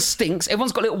 Everyone stinks.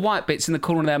 Everyone's got little white bits in the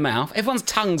corner of their mouth. Everyone's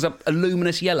tongues are a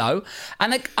luminous yellow.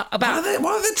 And they why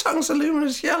are their tongues a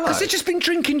luminous yellow? Because they've just been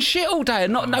drinking shit all day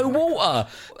and no water.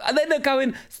 And then they're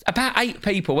going, about 8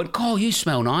 people went, "Oh, you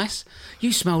smell nice.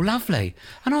 You smell lovely."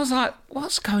 And I was like,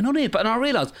 what's going on here? But I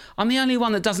realised I'm the only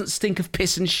one that doesn't stink of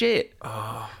piss and shit.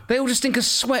 They all just stink of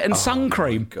sweat and sun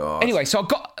cream. God. Anyway, so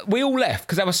we all left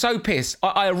because they were so pissed.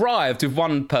 I arrived with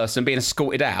one person being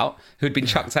escorted out who'd been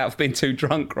chucked out for being too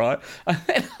drunk, right? And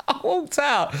then I walked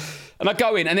out and I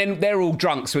go in, and then they're all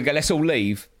drunk, so we go, "Let's all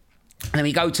leave." And then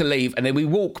we go to leave, and then we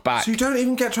walk back. So you don't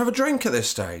even get to have a drink at this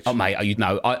stage? Oh, mate, you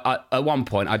know, I at one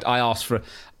point I asked for...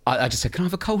 I just said, "Can I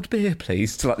have a cold beer,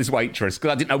 please?" to like this waitress,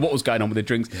 because I didn't know what was going on with the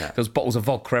drinks. Yeah. There was bottles of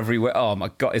vodka everywhere. Oh, my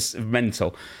God, it's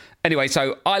mental. Anyway,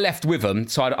 so I left with them,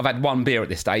 so I've had one beer at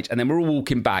this stage, and then we're all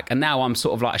walking back, and now I'm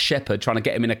sort of like a shepherd trying to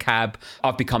get him in a cab.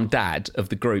 I've become dad of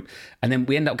the group, and then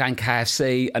we end up going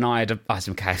KFC, and I had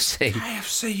some KFC.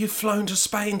 KFC? You've flown to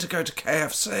Spain to go to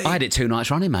KFC? I had it 2 nights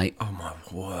running, mate. Oh, my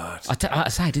word. I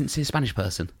say I didn't see a Spanish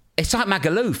person. It's like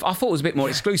Magaluf. I thought it was a bit more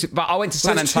exclusive, but I went to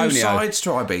San Antonio. There's 2 sides to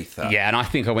Ibiza. Yeah, and I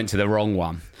think I went to the wrong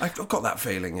one. I've got that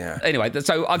feeling, yeah. Anyway,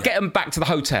 so I get them back to the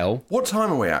hotel. What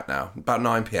time are we at now? About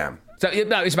 9 p.m? So,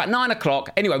 no, it's about 9 o'clock.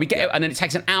 Anyway, we get and then it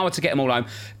takes an hour to get them all home.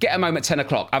 Get them home at 10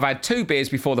 o'clock. I've had 2 beers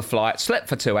before the flight, slept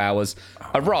for 2 hours,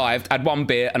 arrived, had 1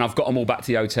 beer, and I've got them all back to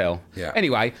the hotel. Yeah.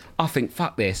 Anyway, I think,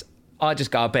 fuck this. I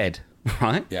just go to bed,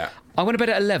 right? Yeah. I went to bed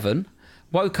at 11,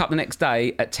 woke up the next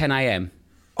day at 10 a.m.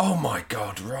 Oh, my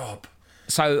God, Rob.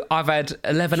 So I've had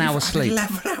 11 hours sleep.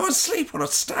 11 hours sleep on a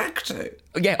Stag-Do?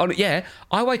 Yeah.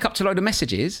 I wake up to a load of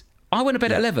messages. I went to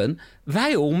bed at 11.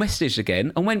 They all messaged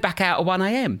again and went back out at 1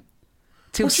 a.m.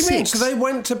 Till What do you 6. mean? So they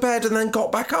went to bed and then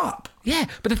got back up? Yeah,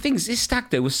 but the thing is, this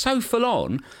Stag-Do was so full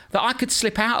on that I could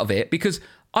slip out of it because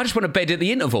I just went to bed at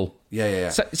the interval. Yeah.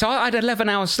 So I had 11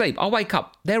 hours sleep. I wake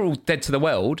up, they're all dead to the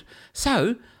world.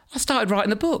 So I started writing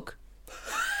the book.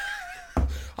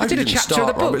 I did a chapter of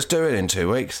the book. Robert's doing in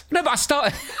 2 weeks. No, but I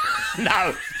started...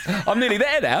 No. I'm nearly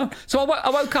there now. So I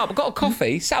woke up, got a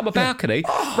coffee, sat on my balcony,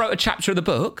 wrote a chapter of the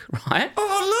book, right?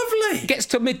 Oh, lovely. Gets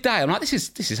to midday, I'm like, this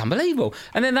is unbelievable.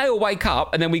 And then they all wake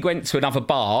up, and then we went to another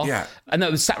bar, and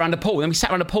then we sat around the pool. And then we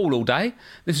sat around the pool all day.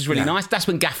 This was really nice. That's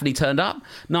when Gaffney turned up.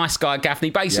 Nice guy, Gaffney.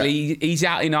 Basically, he's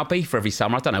out in Ibiza every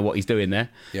summer. I don't know what he's doing there,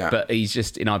 but he's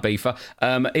just in Ibiza.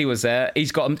 He was there.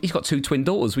 He's got 2 twin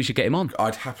daughters. We should get him on.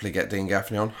 I'd happily get Dean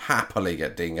Gaffney on.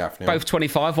 Both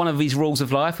 25. One of his rules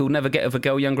of life: he'll never get with a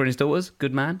girl younger than his daughters.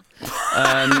 Good man.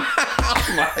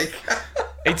 Oh my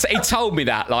God. He told me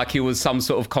that like he was some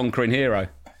sort of conquering hero.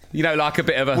 You know, like a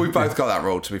bit of a... We've both got that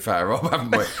rule, to be fair, Rob,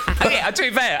 haven't we? Yeah, to be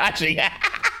fair, actually, yeah.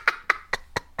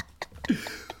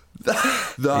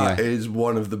 That is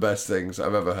one of the best things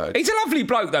I've ever heard. He's a lovely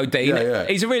bloke, though, Dean. Yeah.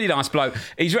 He's a really nice bloke.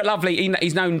 He's lovely.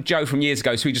 He's known Joe from years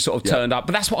ago, so he just sort of turned up.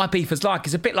 But that's what Ibiza's like.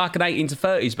 It's a bit like an 18 to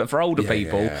 30s, but for older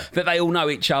people, that they all know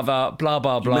each other, blah,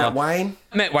 blah, blah. You met Wayne?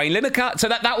 Met Wayne Lineker. So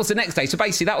that was the next day. So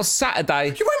basically, that was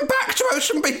Saturday. You went back to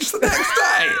Ocean Beach the next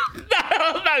day?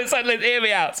 No, so hear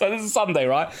me out. So this is Sunday,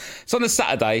 right? So on the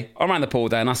Saturday, I'm around the pool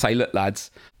day and I say, look,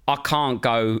 lads, I can't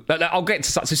go. I'll get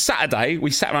to... So Saturday,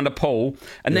 we sat around a pool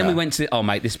and then we went to... Oh,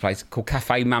 mate, this place called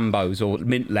Cafe Mambo's or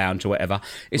Mint Lounge or whatever.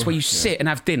 It's where you sit and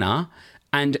have dinner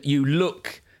and you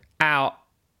look out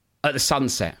at the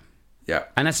sunset. Yeah.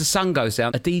 And as the sun goes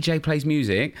down, a DJ plays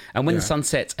music and when the sun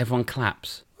sets, everyone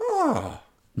claps. Oh.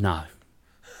 No.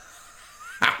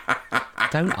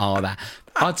 Don't that.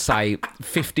 I'd say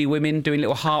 50 women doing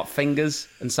little heart fingers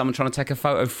and someone trying to take a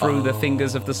photo through the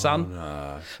fingers of the sun.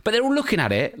 No. But they're all looking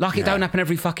at it like it don't happen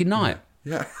every fucking night.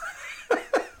 Yeah.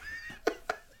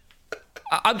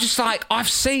 I'm just like, I've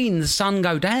seen the sun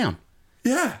go down.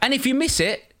 Yeah. And if you miss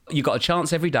it, you've got a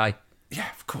chance every day.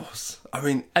 Yeah, of course. I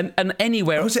mean... And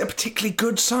anywhere... Was it a particularly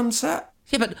good sunset?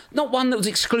 Yeah, but not one that was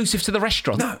exclusive to the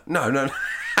restaurant. No.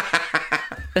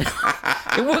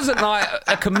 It wasn't like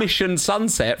a commissioned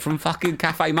sunset from fucking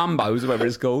Cafe Mambo's or whatever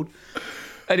it's called.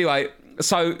 Anyway,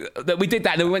 so we did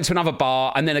that. Then we went to another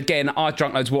bar. And then again, I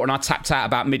drank loads of water and I tapped out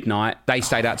about midnight. They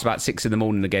stayed out to about 6 in the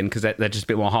morning again because they're just a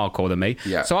bit more hardcore than me.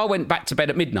 Yeah. So I went back to bed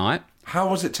at midnight. How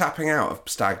was it tapping out of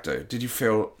Stag-Do? Did you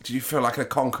feel like a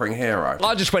conquering hero?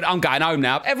 I just went, I'm going home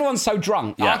now. Everyone's so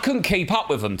drunk. I couldn't keep up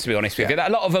with them, to be honest with you. A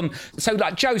lot of them, so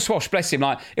like Joe Swash, bless him,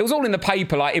 like it was all in the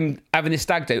paper, like him having this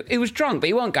Stag-Do. He was drunk, but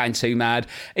he wasn't going too mad.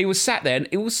 He was sat there and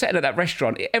he was sitting at that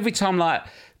restaurant. Every time like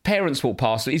parents walk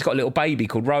past, he's got a little baby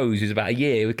called Rose who's about a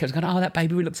year. He kept going, oh, that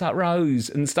baby looks like Rose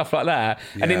and stuff like that.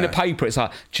 Yeah. And in the paper, it's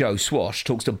like, Joe Swash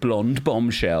talks to blonde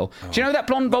bombshell. Do you know who that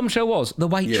blonde bombshell was? The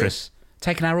waitress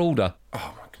taking our order.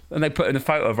 Oh, my God. And they put in a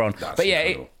photo of her on. That's but yeah,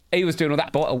 incredible. he was doing all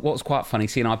that. But what's quite funny,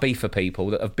 seeing Ibiza people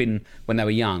that have been, when they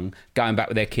were young, going back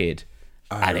with their kid.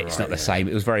 And it's not the same.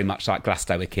 It was very much like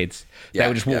Glastonbury kids. They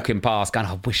were just walking past going,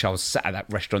 I wish I was sat at that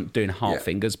restaurant doing heart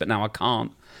fingers, but now I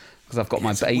can't because I've got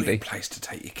my baby. It's a weird place to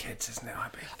take your kids, isn't it,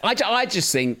 Ibiza? I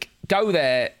just think, go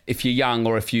there if you're young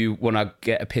or if you want to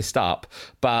get pissed up,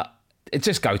 but...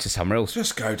 Just go to somewhere else.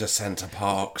 Just go to Centre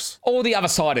Parks. Or the other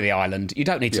side of the island. You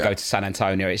don't need to go to San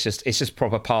Antonio. It's just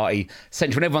proper party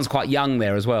central. And everyone's quite young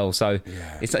there as well. So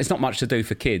it's not much to do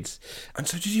for kids. And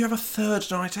so did you have a third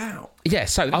night out? Yeah,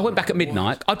 so I went back at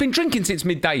midnight. I've been drinking since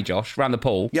midday, Josh, around the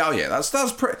pool. Yeah,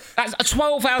 that's pretty... That's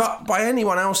 12 hours... But by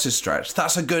anyone else's stretch,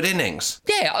 that's a good innings.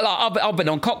 Yeah, I've been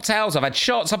on cocktails, I've had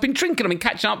shots, I've been drinking, I've been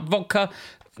catching up vodka...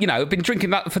 You know, I've been drinking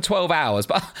that for 12 hours.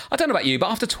 But I don't know about you,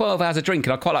 but after 12 hours of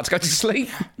drinking, I quite like to go to sleep.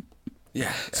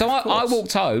 Yeah. So I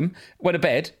walked home, went to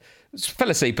bed, fell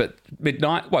asleep at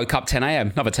midnight, woke up 10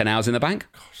 a.m, another 10 hours in the bank.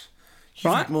 Gosh.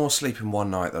 You've had more sleep in one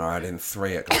night than I had in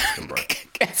 3 at Glastonbury.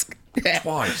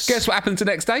 Twice. Guess what happened the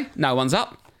next day? No one's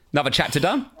up. Another chapter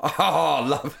done. Oh,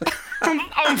 love it.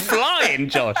 I'm flying,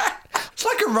 Josh. It's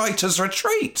like a writer's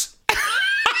retreat.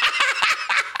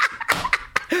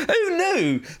 Who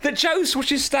knew that Joe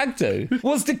Swash's Stag-Do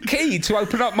was the key to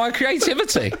open up my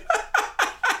creativity?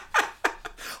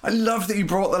 I love that you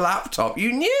brought the laptop.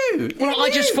 You knew. I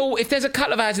just thought if there's a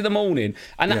couple of hours in the morning,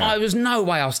 and I was no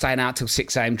way I was staying out till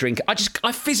 6 a.m. drinking.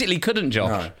 I physically couldn't, Josh.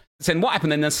 No. So then what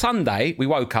happened then? On Sunday, we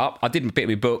woke up. I did a bit of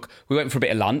my book. We went for a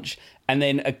bit of lunch, and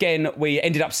then again we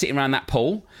ended up sitting around that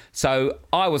pool. So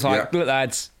I was like, look,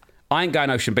 lads. I ain't going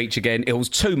Ocean Beach again. It was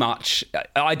too much.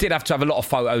 I did have to have a lot of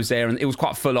photos there and it was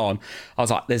quite full on. I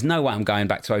was like, there's no way I'm going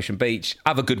back to Ocean Beach.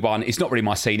 Have a good one. It's not really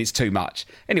my scene. It's too much.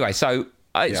 Anyway, so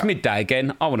it's midday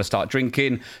again. I want to start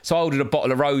drinking. So I ordered a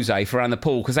bottle of rosé for around the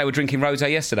pool because they were drinking rosé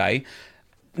yesterday.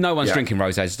 No one's drinking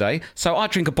rosé today. So I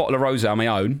drink a bottle of rosé on my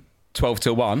own, 12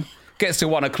 till 1. Gets to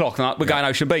 1 o'clock and we're going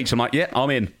Ocean Beach. I'm like, I'm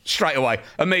in. Straight away.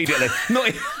 Immediately.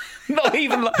 Not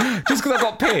even like, just because I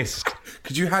got pissed.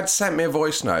 Because you had sent me a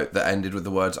voice note that ended with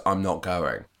the words, I'm not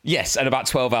going. Yes, and about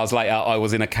 12 hours later, I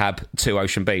was in a cab to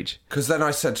Ocean Beach. Because then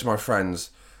I said to my friends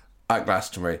at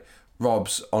Glastonbury,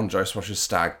 Rob's on Joe Swash's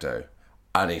Stag-Do,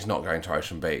 and he's not going to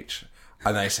Ocean Beach.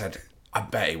 And they said, I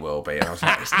bet he will be. And I was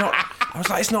like,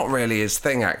 it's not really his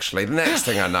thing, actually. The next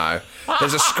thing I know,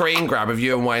 there's a screen grab of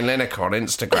you and Wayne Lineker on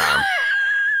Instagram.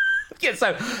 Yeah,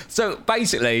 so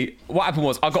basically, what happened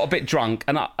was I got a bit drunk,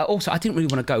 and I didn't really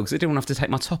want to go because I didn't want to have to take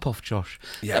my top off, Josh.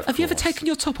 Yeah, have you ever taken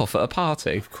your top off at a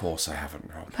party? Of course I haven't,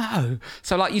 Rob. No.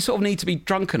 So, like, you sort of need to be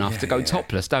drunk enough to go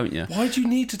topless, don't you? Why do you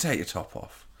need to take your top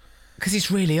off? Because it's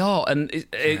really hot, and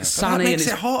it's sunny. That makes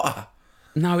and it hotter.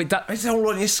 No, it does. It's all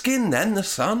on your skin then, the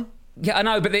sun. Yeah, I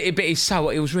know, but it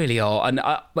was really hot. And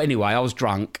anyway, I was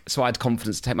drunk, so I had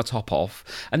confidence to take my top off.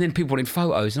 And then people wanted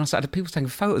photos, and I started people taking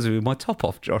photos of me with my top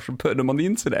off, Josh, and putting them on the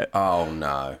internet. Oh,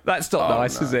 no. That's not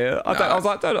nice, is it? I was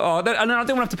like, and then I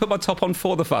didn't want to have to put my top on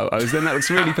for the photos, then that looks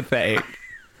really pathetic.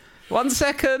 1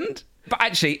 second. But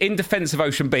actually, in defence of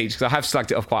Ocean Beach, because I have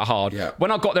slagged it off quite hard, when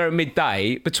I got there at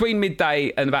midday, between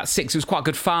midday and about 6, it was quite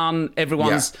good fun.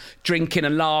 Everyone's drinking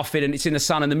and laughing, and it's in the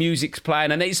sun, and the music's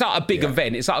playing, and it's like a big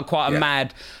event. It's like quite a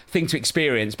mad thing to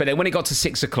experience. But then when it got to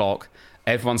 6 o'clock,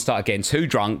 everyone started getting too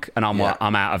drunk, and I'm like,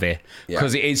 I'm out of here.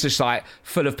 Because it is just like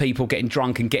full of people getting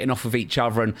drunk and getting off of each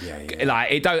other. And like,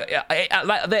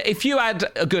 if you had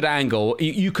a good angle,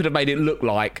 you could have made it look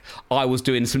like I was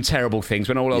doing some terrible things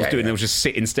when all I was doing was just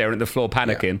sitting staring at the floor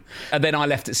panicking. And then I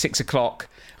left at 6 o'clock,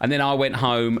 and then I went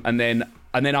home, and then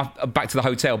I back to the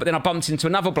hotel. But then I bumped into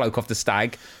another bloke off the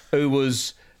stag who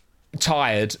was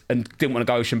tired and didn't want to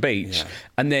go Ocean Beach,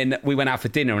 and then we went out for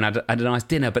dinner and had a nice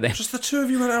dinner. But then just the two of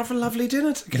you went out for a lovely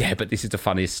dinner together. Yeah, but this is the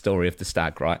funniest story of the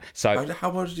stag, right? So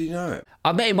how well did you know it?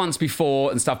 I met him once before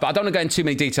and stuff, but I don't want to go into too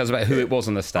many details about who it was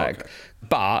on the stag. Okay.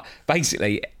 But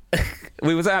basically,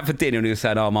 we was out for dinner and he was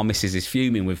saying, "Oh, my missus is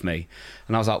fuming with me,"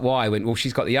 and I was like, "Why?" I went, "Well,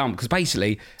 she's got the ump," because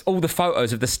basically all the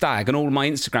photos of the stag and all of my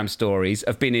Instagram stories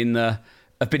have been in the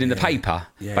paper,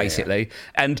 basically.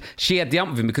 And she had the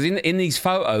ump of him because in these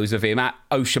photos of him at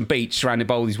Ocean Beach surrounded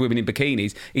by all these women in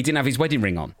bikinis, he didn't have his wedding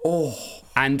ring on.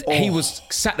 And he was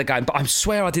sat there going, "But I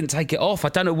swear I didn't take it off. I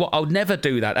don't know what, I would never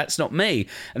do that. That's not me."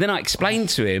 And then I explained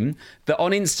to him that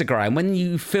on Instagram, when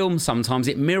you film sometimes,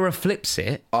 it mirror flips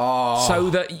it so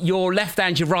that your left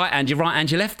hand, your right hand, your right hand,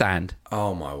 your left hand.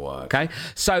 Oh, my word. Okay?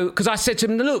 So, because I said to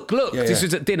him, look, this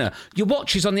was at dinner. Your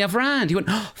watch is on the other hand. He went,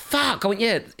 "Oh, fuck." I went,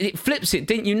 "Yeah, it flips it,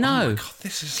 didn't you know?" Oh, my God,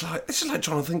 this is like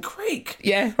Jonathan Creek.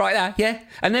 Yeah, right there, yeah.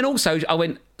 And then also, I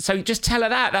went, "So just tell her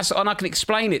that." And I can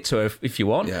explain it to her if you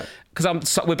want. Yeah.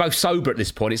 Because we're both sober at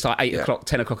this point. It's like 8 o'clock,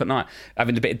 10 o'clock at night,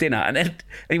 having a bit of dinner. And then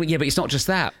he went, "Yeah, but it's not just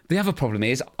that. The other problem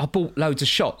is I bought loads of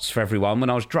shots for everyone when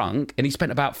I was drunk, and he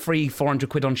spent about 300-400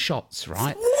 quid on shots,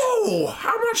 right?" Whoa,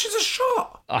 how much is a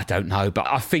shot? I don't know, but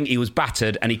I think he was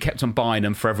battered and he kept on buying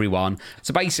them for everyone.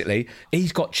 So basically,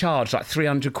 he's got charged like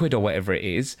 300 quid or whatever it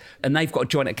is, and they've got a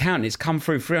joint account and it's come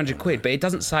through 300 quid, but it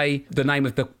doesn't say the name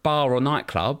of the bar or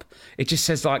nightclub. It just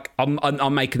says, like,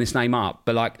 I'm making this name up,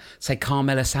 but like, say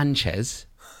Carmela Sanchez,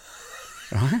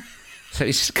 right? So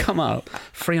it's just come up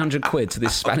 300 quid to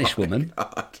this Spanish woman.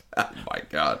 Oh my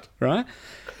God. Right?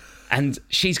 And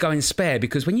she's going spare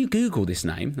because when you Google this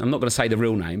name, I'm not going to say the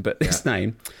real name, but this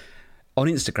name on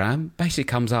Instagram basically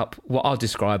comes up what I'll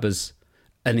describe as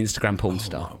an Instagram porn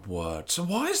star. My word. So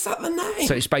why is that the name?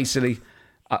 So it's basically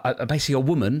a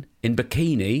woman in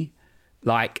bikini,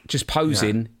 like just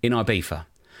posing in Ibiza.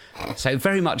 So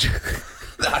very much...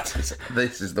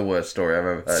 This is the worst story I've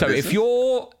ever heard. So if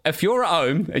you're at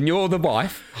home and you're the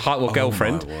wife or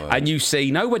girlfriend and you see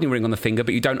no wedding ring on the finger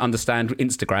but you don't understand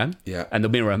Instagram and the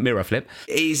mirror flip,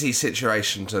 easy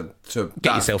situation to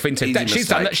get yourself into.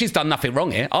 She's done nothing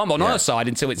wrong here. I'm on her side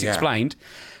until it's explained.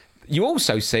 You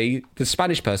also see the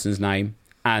Spanish person's name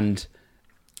and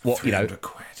what 300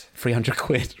 quid. 300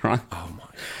 quid, right? Oh my God.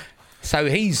 So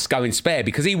he's going spare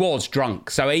because he was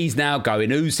drunk. So he's now going,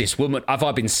 "Who's this woman? Have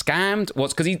I been scammed?"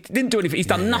 Because he didn't do anything. He's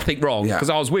done nothing wrong because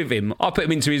I was with him. I put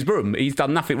him into his room. He's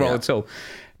done nothing wrong at all.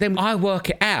 Then I work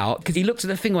it out because he looked at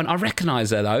the thing and went, "I recognise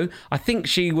her though. I think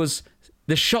she was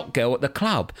the shot girl at the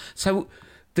club." So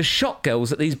the shot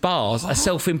girls at these bars are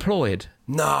self-employed.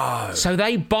 No. So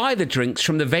they buy the drinks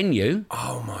from the venue.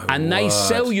 Oh my And word. they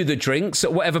sell you the drinks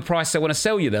at whatever price they want to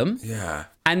sell you them. Yeah.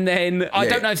 And then, I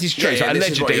don't know if this is true, so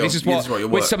allegedly, this is what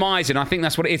we're surmising, I think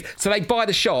that's what it is. So they buy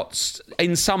the shots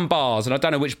in some bars, and I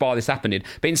don't know which bar this happened in,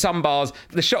 but in some bars,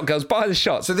 the shot girls buy the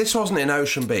shots. So this wasn't in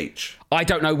Ocean Beach? I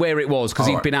don't know where it was, because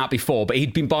he'd been out before, but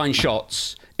he'd been buying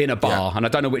shots in a bar, and I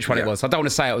don't know which one it was. I don't want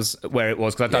to say it was where it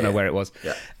was, because I don't know where it was.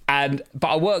 Yeah. But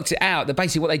I worked it out that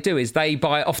basically what they do is they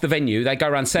buy it off the venue, they go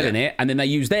around selling it, and then they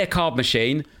use their card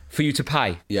machine for you to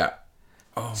pay. Yeah.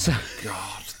 Oh, my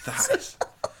God.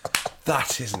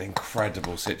 That is an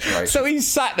incredible situation. So he's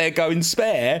sat there going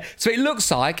spare. So it looks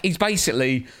like he's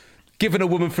basically given a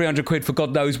woman 300 quid for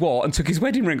God knows what and took his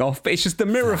wedding ring off, but it's just the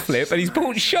mirror flip and he's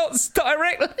bought shots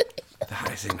directly.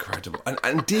 That is incredible.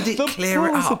 And did it clear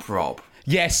it up, Rob?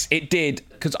 Yes, it did,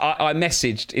 because I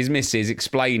messaged his missus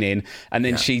explaining, and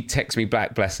then she texted me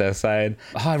back, bless her, saying,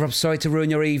 "Hi Rob, sorry to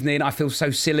ruin your evening. I feel so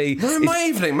silly." Ruin my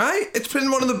evening, mate. It's been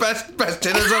one of the best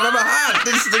dinners I've ever had.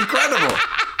 This is incredible.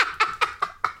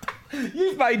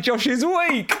 You've made Josh's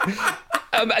week.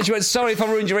 She went, "Sorry if I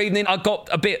ruined your evening. I got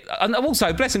a bit..." And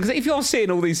also, bless him, because if you're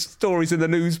seeing all these stories in the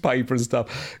newspaper and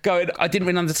stuff, going, "I didn't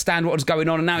really understand what was going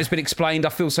on, and now it's been explained. I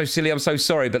feel so silly. I'm so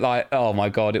sorry." But like, oh my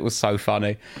God, it was so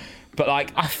funny. But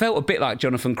like, I felt a bit like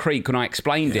Jonathan Creek when I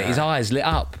explained it. His eyes lit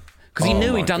up. Because he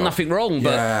knew he'd done nothing wrong,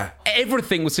 but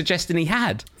everything was suggesting he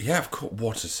had. Yeah, of course.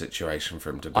 What a situation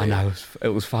for him to be. I know, it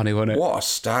was funny, wasn't it? What a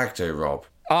stag do, Rob.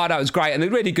 Oh, no, it was great. And they're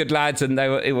really good lads, and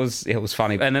it was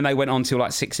funny. And then they went on till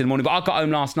like 6 in the morning. But I got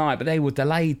home last night, but they were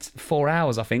delayed 4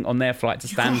 hours, I think, on their flight to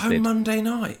Stansted. You got home Monday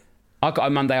night? I got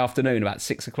home Monday afternoon, about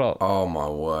 6 o'clock. Oh, my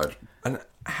word. And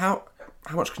how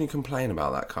much can you complain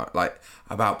about that kind? Like,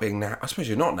 about being knackered? I suppose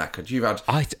you're not knackered. You've had...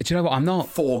 Do you know what? I'm not.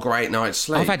 4 great nights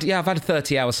sleep. I've had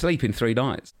 30 hours sleep in 3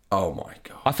 nights. Oh, my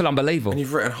God. I feel unbelievable. And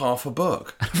you've written half a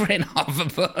book. I've written half a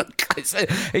book.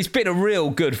 It's been a real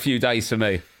good few days for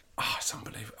me. Oh, it's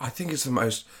unbelievable. I think it's the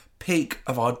most peak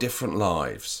of our different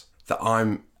lives that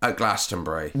I'm at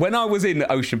Glastonbury. When I was in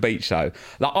Ocean Beach, though,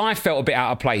 like I felt a bit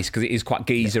out of place because it is quite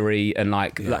geezery and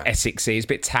like Essexy, it's a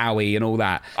bit towy and all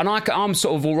that. And I'm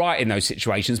sort of all right in those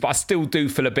situations, but I still do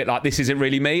feel a bit like this isn't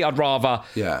really me. I'd rather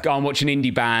go and watch an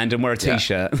indie band and wear a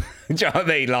T-shirt. Do you know what I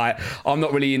mean? Like, I'm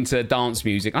not really into dance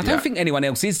music. I don't think anyone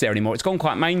else is there anymore. It's gone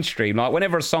quite mainstream. Like,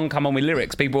 whenever a song come on with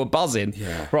lyrics, people are buzzing.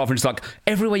 Yeah. Rather than just like,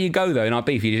 everywhere you go, though, in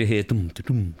Ibiza, you hear dum,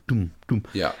 dum, dum, dum.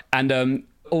 Yeah. And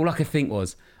all I could think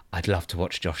was, I'd love to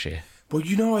watch Josh here. Well,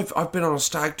 you know, I've been on a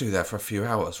stag do there for a few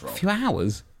hours, Rob. A few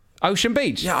hours? Ocean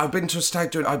Beach? Yeah, I've been to a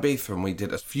stag do at Ibiza and we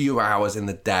did a few hours in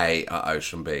the day at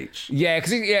Ocean Beach. Yeah,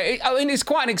 because it's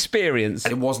quite an experience.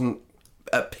 And it wasn't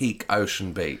at peak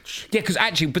Ocean Beach. Yeah, because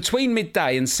actually between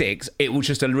midday and 6, it was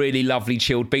just a really lovely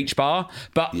chilled beach bar.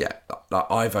 But yeah, like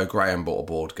Ivo Graham bought a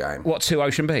board game. What, to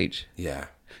Ocean Beach? Yeah.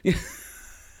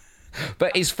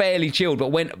 But it's fairly chilled.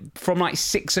 But when from like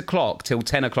 6 o'clock till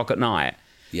 10 o'clock at night,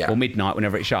 or midnight,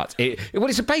 whenever it shuts.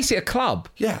 It's basically a club.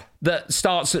 Yeah. That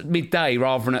starts at midday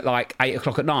rather than at like 8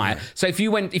 o'clock at night. Yeah. So if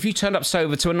you turned up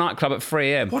sober to a nightclub at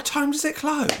 3 a.m. What time does it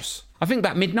close? I think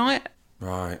about midnight.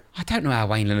 Right. I don't know how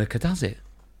Wayne Lineker does it.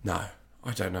 No,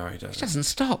 I don't know how he does it. It doesn't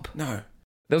stop. No.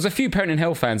 There was a few Parent in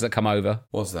Hell fans that come over.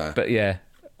 Was there? But yeah,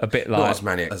 a bit like... Not as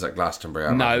many as at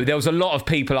Glastonbury. No, there was a lot of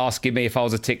people asking me if I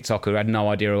was a TikToker who had no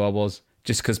idea who I was,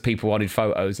 just because people wanted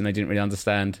photos and they didn't really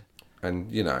understand.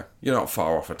 And, you know, you're not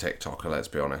far off a TikToker, let's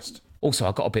be honest. Also,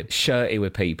 I got a bit shirty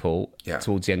with people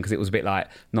towards the end because it was a bit like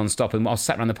non-stop. And I was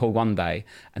sat around the pool one day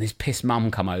and this pissed mum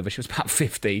come over. She was about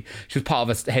 50. She was part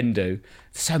of a hen do.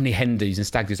 There's so many hen do's and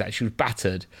stag do's that she was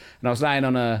battered. And I was laying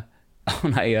on a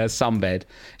sunbed.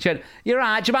 She went, "You're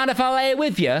right, do you mind if I lay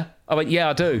with you?" I went,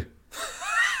 "Yeah, I do."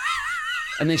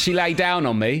 And then she lay down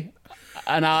on me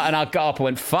and I got up and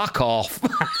went, "Fuck off."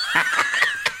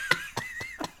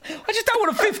 I just don't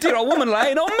want a 50-year-old woman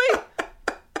laying on me.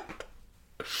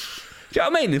 Do you know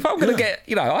what I mean? If I'm going to get,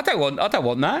 I don't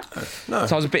want that. No.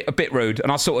 So I was a bit rude,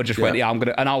 and I sort of just went, I'm going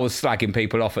to, and I was slagging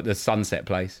people off at the Sunset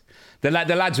place. The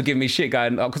lads were giving me shit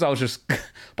going, because I was just,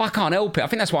 but I can't help it. I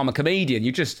think that's why I'm a comedian.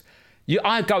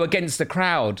 I go against the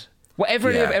crowd. Whatever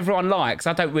everyone likes,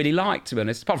 I don't really like, to be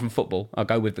honest. Apart from football, I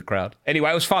go with the crowd.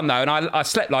 Anyway, it was fun though, and I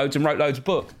slept loads and wrote loads of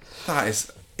books.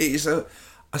 It is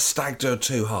a stag do of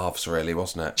 2 halves, really,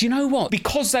 wasn't it? Do you know what?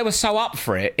 Because they were so up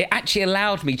for it, it actually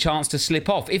allowed me a chance to slip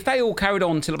off. If they all carried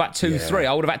on till about 2, 3,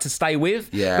 I would have had to stay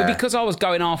with. Yeah. But because I was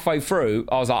going halfway through,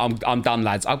 I was like, I'm done,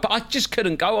 lads. But I just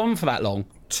couldn't go on for that long.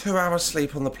 2 hours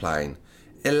sleep on the plane,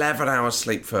 11 hours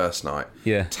sleep first night,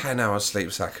 10 hours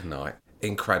sleep second night.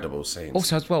 Incredible scenes.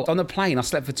 Also, as well, on the plane, I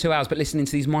slept for 2 hours, but listening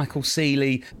to these Michael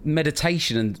Seeley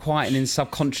meditation and quietening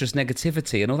subconscious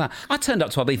negativity and all that. I turned up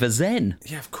to Ibiza zen.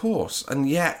 Yeah, of course. And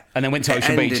then went to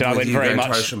Ocean Beach, and I went very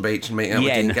much to Ocean Beach and meeting up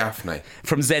with Dean Gaffney.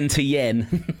 From zen to yen,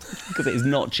 because it is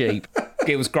not cheap.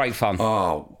 It was great fun.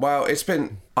 Oh well,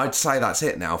 I'd say that's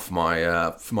it now for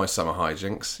my summer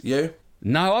hijinks. You?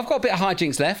 No, I've got a bit of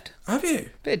hijinks left. Have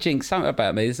you? Bit of jinx, something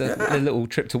about me. There's a little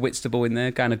trip to Whitstable in there,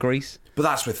 going to Greece. But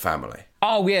that's with family.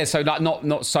 Oh yeah, so like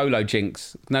not solo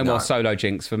jinx. No more solo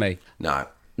jinx for me. No.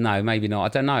 No, maybe not. I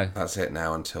don't know. That's it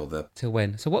now until Till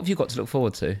when? So what have you got to look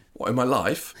forward to? What, in my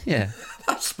life? Yeah.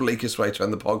 That's the bleakest way to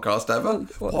end the podcast ever.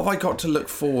 What have I got to look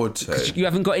forward to? You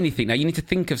haven't got anything now. You need to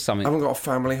think of something. I haven't got a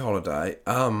family holiday.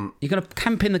 You're going to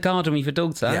camp in the garden with your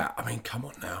daughter? Yeah, I mean, come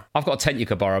on now. I've got a tent you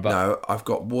could borrow, but... No, I've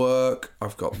got work.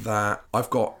 I've got that. I've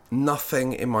got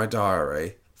nothing in my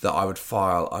diary that I would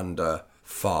file under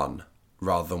fun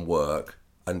rather than work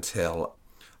until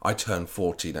I turn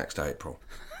 40 next April.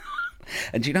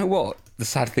 And do you know what? The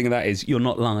sad thing of that is you're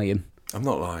not lying. I'm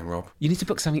not lying, Rob. You need to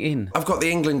book something in. I've got the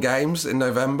England games in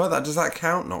November. Does that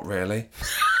count? Not really.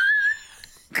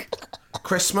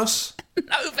 Christmas?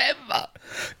 November.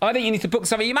 I think you need to book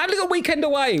something. You might have a little weekend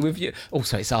away with you.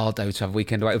 Also, it's hard, though, to have a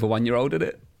weekend away with a 1-year-old, isn't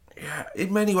it? Yeah,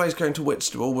 in many ways, going to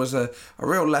Whitstable was a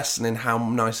real lesson in how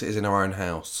nice it is in our own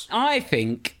house. I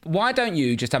think, why don't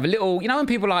you just have a little... You know when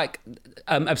people,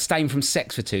 abstain from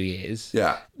sex for 2 years?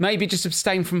 Yeah. Maybe just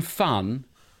abstain from fun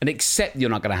and accept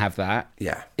you're not going to have that.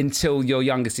 Yeah. Until your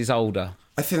youngest is older.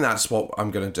 I think that's what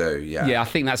I'm going to do, yeah. Yeah, I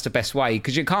think that's the best way,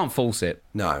 because you can't force it.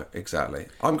 No, exactly.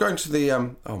 I'm going to the...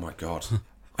 oh, my God.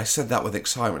 I said that with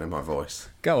excitement in my voice.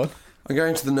 Go on. I'm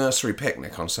going to the nursery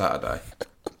picnic on Saturday.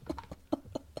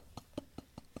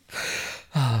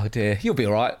 Oh, dear. You'll be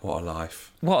all right. What a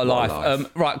life. What a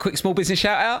life. Right, quick small business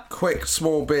shout-out. Quick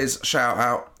small biz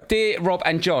shout-out. Dear Rob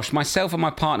and Josh, myself and my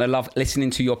partner love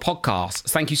listening to your podcasts.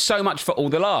 Thank you so much for all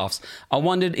the laughs. I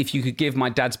wondered if you could give my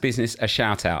dad's business a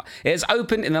shout-out. It has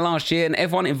opened in the last year and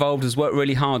everyone involved has worked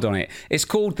really hard on it. It's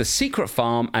called The Secret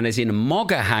Farm and is in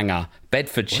Moggerhanger,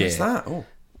 Bedfordshire. Where's that? Oh.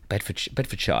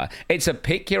 Bedfordshire. It's a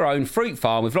pick-your-own fruit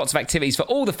farm with lots of activities for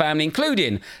all the family,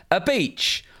 including a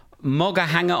beach,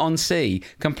 Moggerhanger on Sea,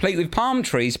 complete with palm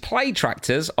trees, play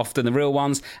tractors, often the real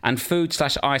ones, and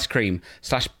food/ice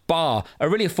cream/bar. A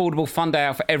really affordable fun day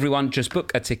out for everyone. Just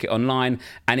book a ticket online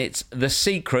and it's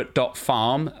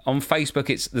thesecret.farm. On Facebook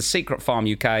it's The Secret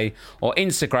Farm UK or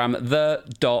Instagram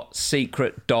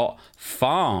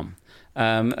the.secret.farm.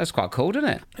 That's quite cool, isn't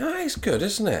it? Yeah, it's good,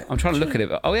 isn't it? I'm trying to look at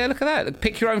it. Oh, yeah, look at that.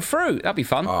 Pick your own fruit. That'd be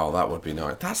fun. Oh, that would be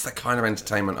nice. That's the kind of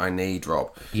entertainment I need,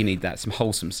 Rob. You need that. Some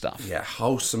wholesome stuff. Yeah,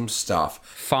 wholesome stuff.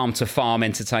 Farm-to-farm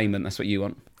entertainment. That's what you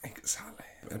want. Exactly.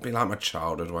 It'll be like my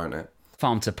childhood, won't it?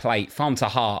 Farm to plate. Farm to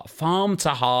heart. Farm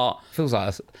to heart. Feels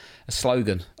like a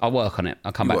slogan. I'll work on it.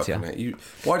 I'll come back to you.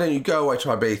 Why don't you go away to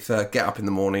Ibiza, get up in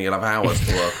the morning, you'll have hours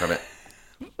to work on it.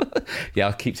 Yeah,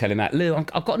 I'll keep telling Matt, Lou,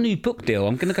 I've got a new book deal.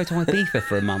 I'm going to go to Ibiza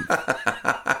for a month.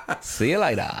 See you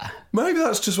later. Maybe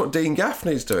that's just what Dean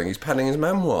Gaffney's doing. He's penning his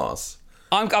memoirs.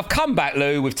 I've come back,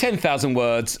 Lou, with 10,000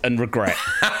 words and regret.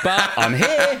 But I'm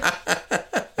here,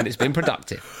 and it's been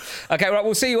productive. Okay, right,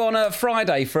 we'll see you on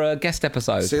Friday for a guest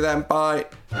episode. See you then. Bye.